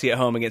Galaxy at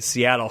home against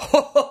Seattle.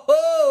 Ho, ho,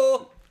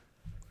 ho!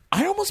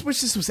 I almost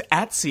wish this was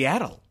at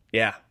Seattle.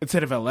 Yeah.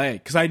 Instead of LA,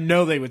 because I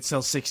know they would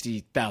sell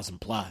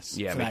 60,000 plus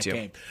for that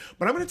game.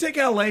 But I'm going to take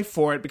LA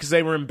for it because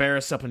they were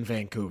embarrassed up in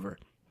Vancouver.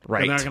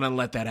 Right. They're not going to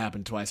let that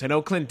happen twice. I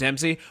know Clint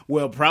Dempsey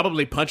will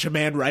probably punch a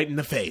man right in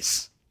the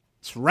face.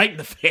 It's right in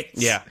the face.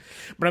 Yeah.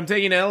 But I'm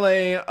taking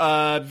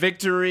LA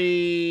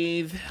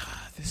victory.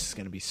 This is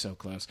going to be so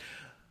close.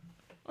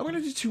 I'm going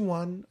to do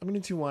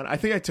 2-1. I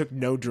think I took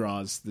no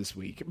draws this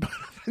week. But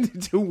I'm going to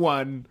do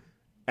 2-1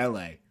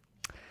 LA.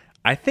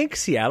 I think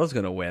Seattle's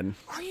going to win.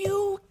 Are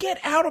you? Get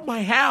out of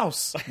my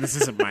house. This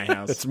isn't my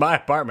house. It's my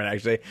apartment,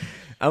 actually.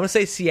 I'm going to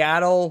say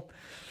Seattle.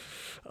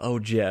 Oh,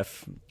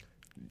 Geoff.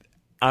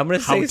 I'm going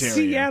to say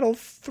Seattle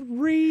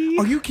 3.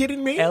 Are you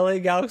kidding me? LA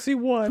Galaxy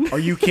 1. Are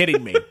you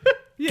kidding me?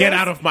 Yes. Get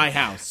out of my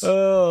house.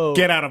 Oh.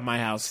 Get out of my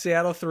house.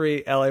 Seattle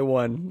 3, LA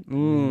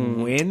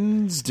 1.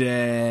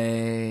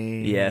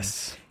 Wednesday.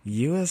 Yes.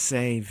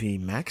 USA v.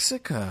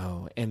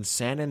 Mexico in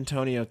San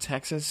Antonio,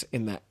 Texas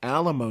in the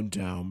Alamo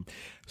Dome.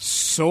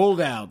 Sold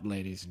out,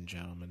 ladies and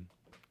gentlemen.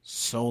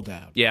 Sold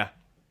out. Yeah.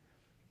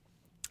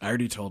 I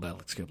already told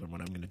Alex Kibler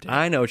what I'm going to do.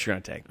 I know what you're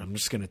going to take. I'm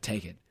just going to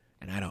take it.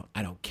 And I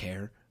don't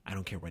care. I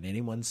don't care what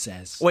anyone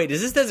says. Wait,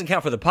 this doesn't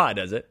count for the pod,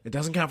 does it? It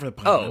doesn't count for the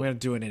pod. Oh. I'm going to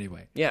do it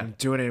anyway. Yeah. I'm going to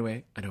do it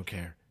anyway. I don't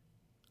care.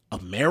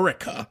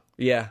 America.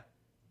 Yeah.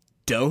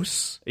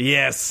 Dos.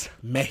 Yes.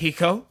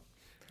 Mexico.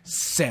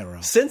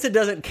 Cero. Since it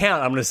doesn't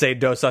count, I'm going to say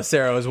Dos a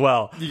Cero as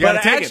well.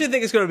 But I actually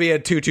think it's going to be a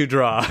 2-2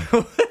 draw.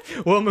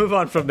 We'll move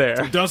on from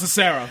there. Dos a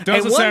Cero.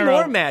 And one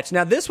more match.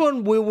 Now, this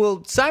one we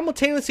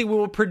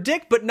will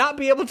predict, but not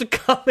be able to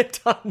comment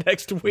on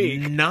next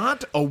week.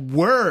 Not a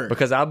word.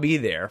 Because I'll be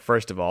there,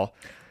 first of all.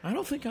 I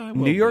don't think I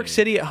will. New York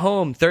City at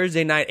home,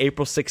 Thursday night,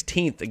 April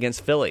 16th against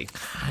Philly.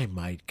 I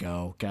might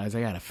go. Guys, I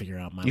got to figure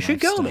out my You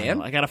should go,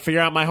 man. I got to figure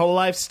out my whole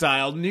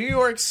lifestyle. New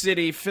York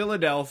City,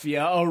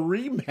 Philadelphia, a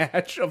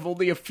rematch of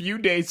only a few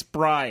days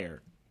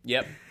prior.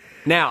 Yep.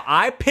 Now,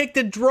 I picked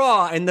a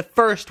draw in the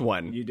first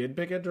one. You did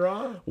pick a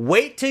draw?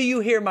 Wait till you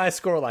hear my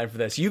scoreline for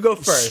this. You go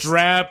first.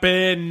 Strap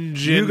in,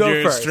 Ginger. You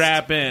go first.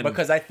 Strap in.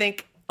 Because I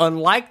think,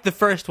 unlike the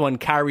first one,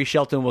 Kyrie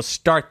Shelton will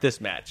start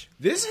this match.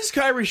 This is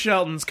Kyrie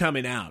Shelton's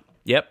coming out.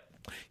 Yep.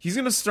 He's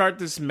going to start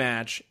this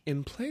match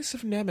in place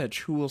of Nemec,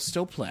 who will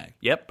still play.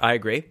 Yep, I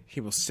agree.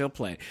 He will still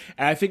play.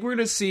 And I think we're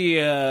going to see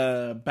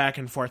back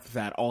and forth with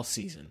that all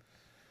season.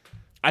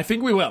 I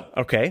think we will.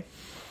 Okay.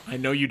 I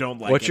know you don't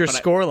like What's it. your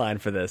scoreline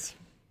for this?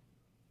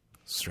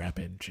 Strap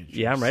in, Ginger.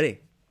 Yeah, I'm ready.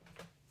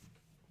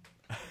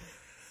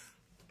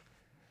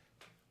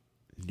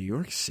 New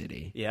York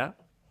City. Yeah.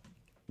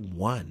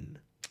 1.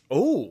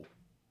 Oh.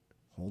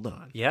 Hold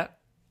on. Yeah.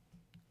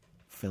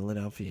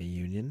 Philadelphia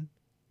Union,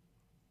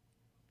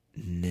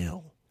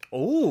 0.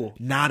 Ooh.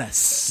 Not a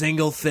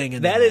single thing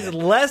in That is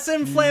less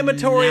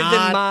inflammatory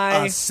than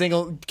my... a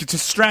single... To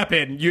strap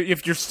in.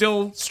 If you're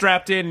still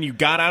strapped in, you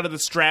got out of the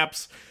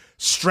straps,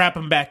 strap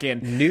them back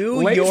in.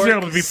 Ladies and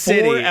gentlemen, before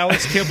City.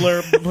 Alex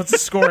Kibler puts a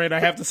score in, I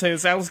have to say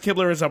this. Alex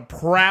Kibler is a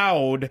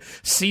proud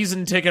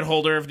season ticket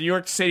holder of New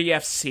York City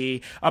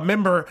FC, a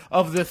member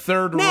of the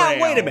third rail.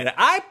 Now, wait a minute.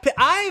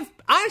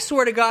 I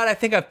swear to God, I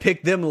think I've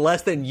picked them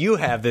less than you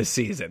have this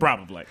season.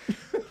 Probably.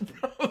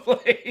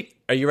 Probably.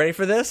 Are you ready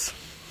for this?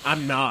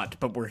 I'm not,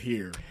 but we're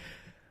here.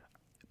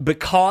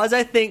 Because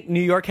I think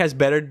New York has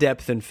better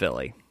depth than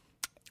Philly.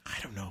 I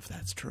don't know if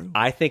that's true.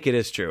 I think it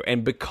is true.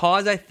 And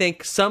because I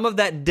think some of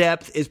that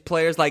depth is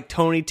players like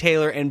Tony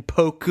Taylor and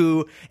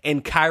Poku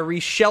and Kyrie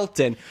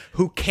Shelton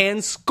who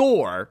can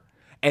score,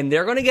 and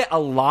they're going to get a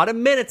lot of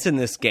minutes in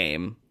this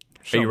game.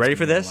 Are you ready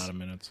for this? A lot of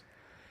minutes.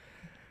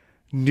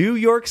 New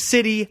York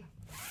City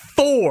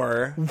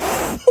 4,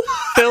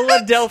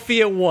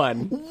 Philadelphia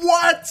 1.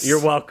 What?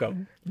 You're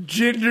welcome.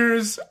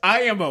 Gingers,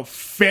 I am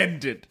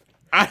offended.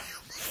 I am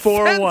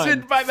 4-1.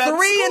 offended by that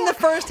 3 in the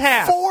first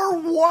half.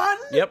 4-1?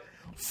 Yep.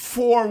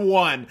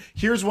 4-1.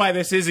 Here's why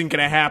this isn't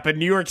going to happen.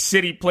 New York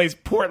City plays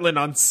Portland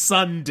on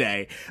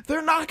Sunday.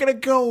 They're not going to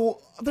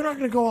go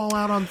all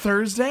out on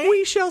Thursday.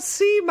 We shall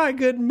see, my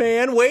good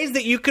man. Ways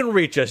that you can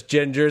reach us,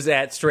 Gingers,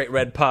 at Straight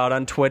Red Pod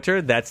on Twitter.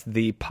 That's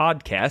the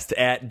podcast.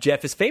 At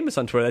Geoff is Famous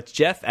on Twitter. That's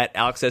Geoff. At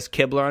Alex S.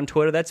 Kibler on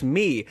Twitter. That's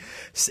me.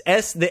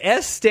 The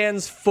S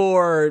stands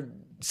for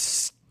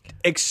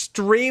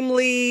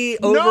extremely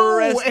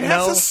it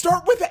has to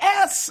start with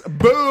S.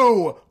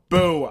 Boo.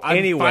 Boo.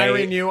 I'm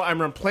firing you.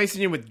 I'm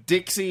replacing you with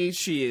Dixie.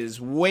 She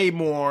is way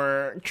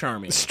more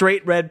charming.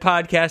 Straight Red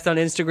Podcast on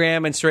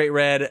Instagram and Straight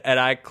Red at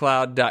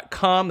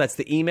iCloud.com. That's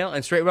the email.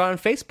 And Straight Red on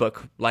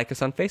Facebook. Like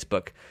us on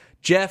Facebook.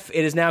 Geoff,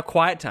 it is now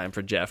quiet time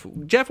for Geoff.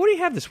 Geoff, what do you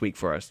have this week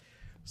for us?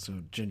 So,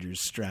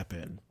 Ginger's strap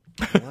in.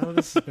 A lot of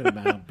this has been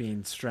about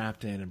being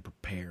strapped in and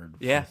prepared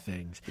for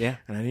things. Yeah.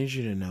 And I need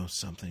you to know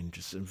something,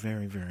 just a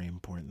very, very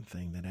important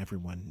thing that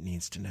everyone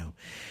needs to know.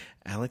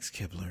 Alex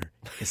Kibler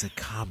is a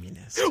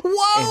communist.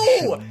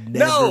 Whoa! And should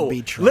never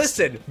be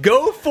trusted. Listen,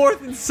 go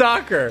forth in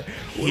soccer.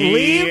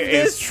 He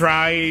is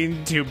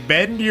trying to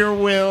bend your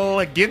will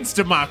against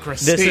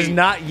democracy. This is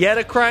not yet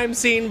a crime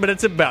scene, but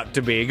it's about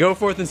to be. Go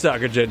forth in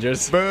soccer,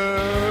 Gingers.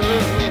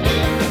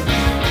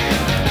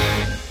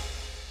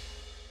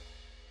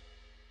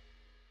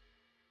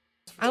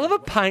 I love a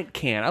pint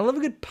can. I love a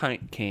good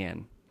pint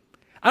can.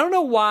 I don't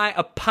know why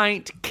a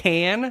pint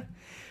can,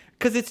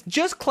 because it's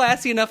just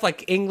classy enough,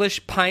 like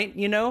English pint,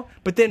 you know?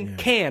 But then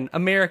can,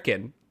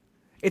 American.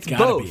 It's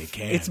Gotta both. be a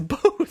can. It's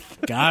both.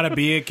 Gotta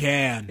be a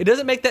can. It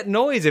doesn't make that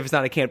noise if it's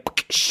not a can.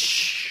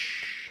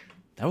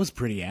 That was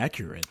pretty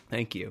accurate.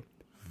 Thank you.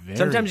 Very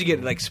Sometimes you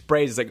get like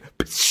sprays. It's like,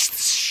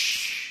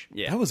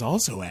 yeah. That was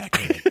also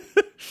accurate.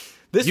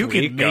 This You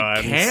week can make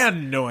on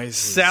can noises.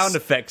 sound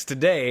effects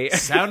today.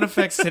 Sound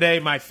effects today,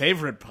 my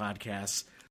favorite podcast.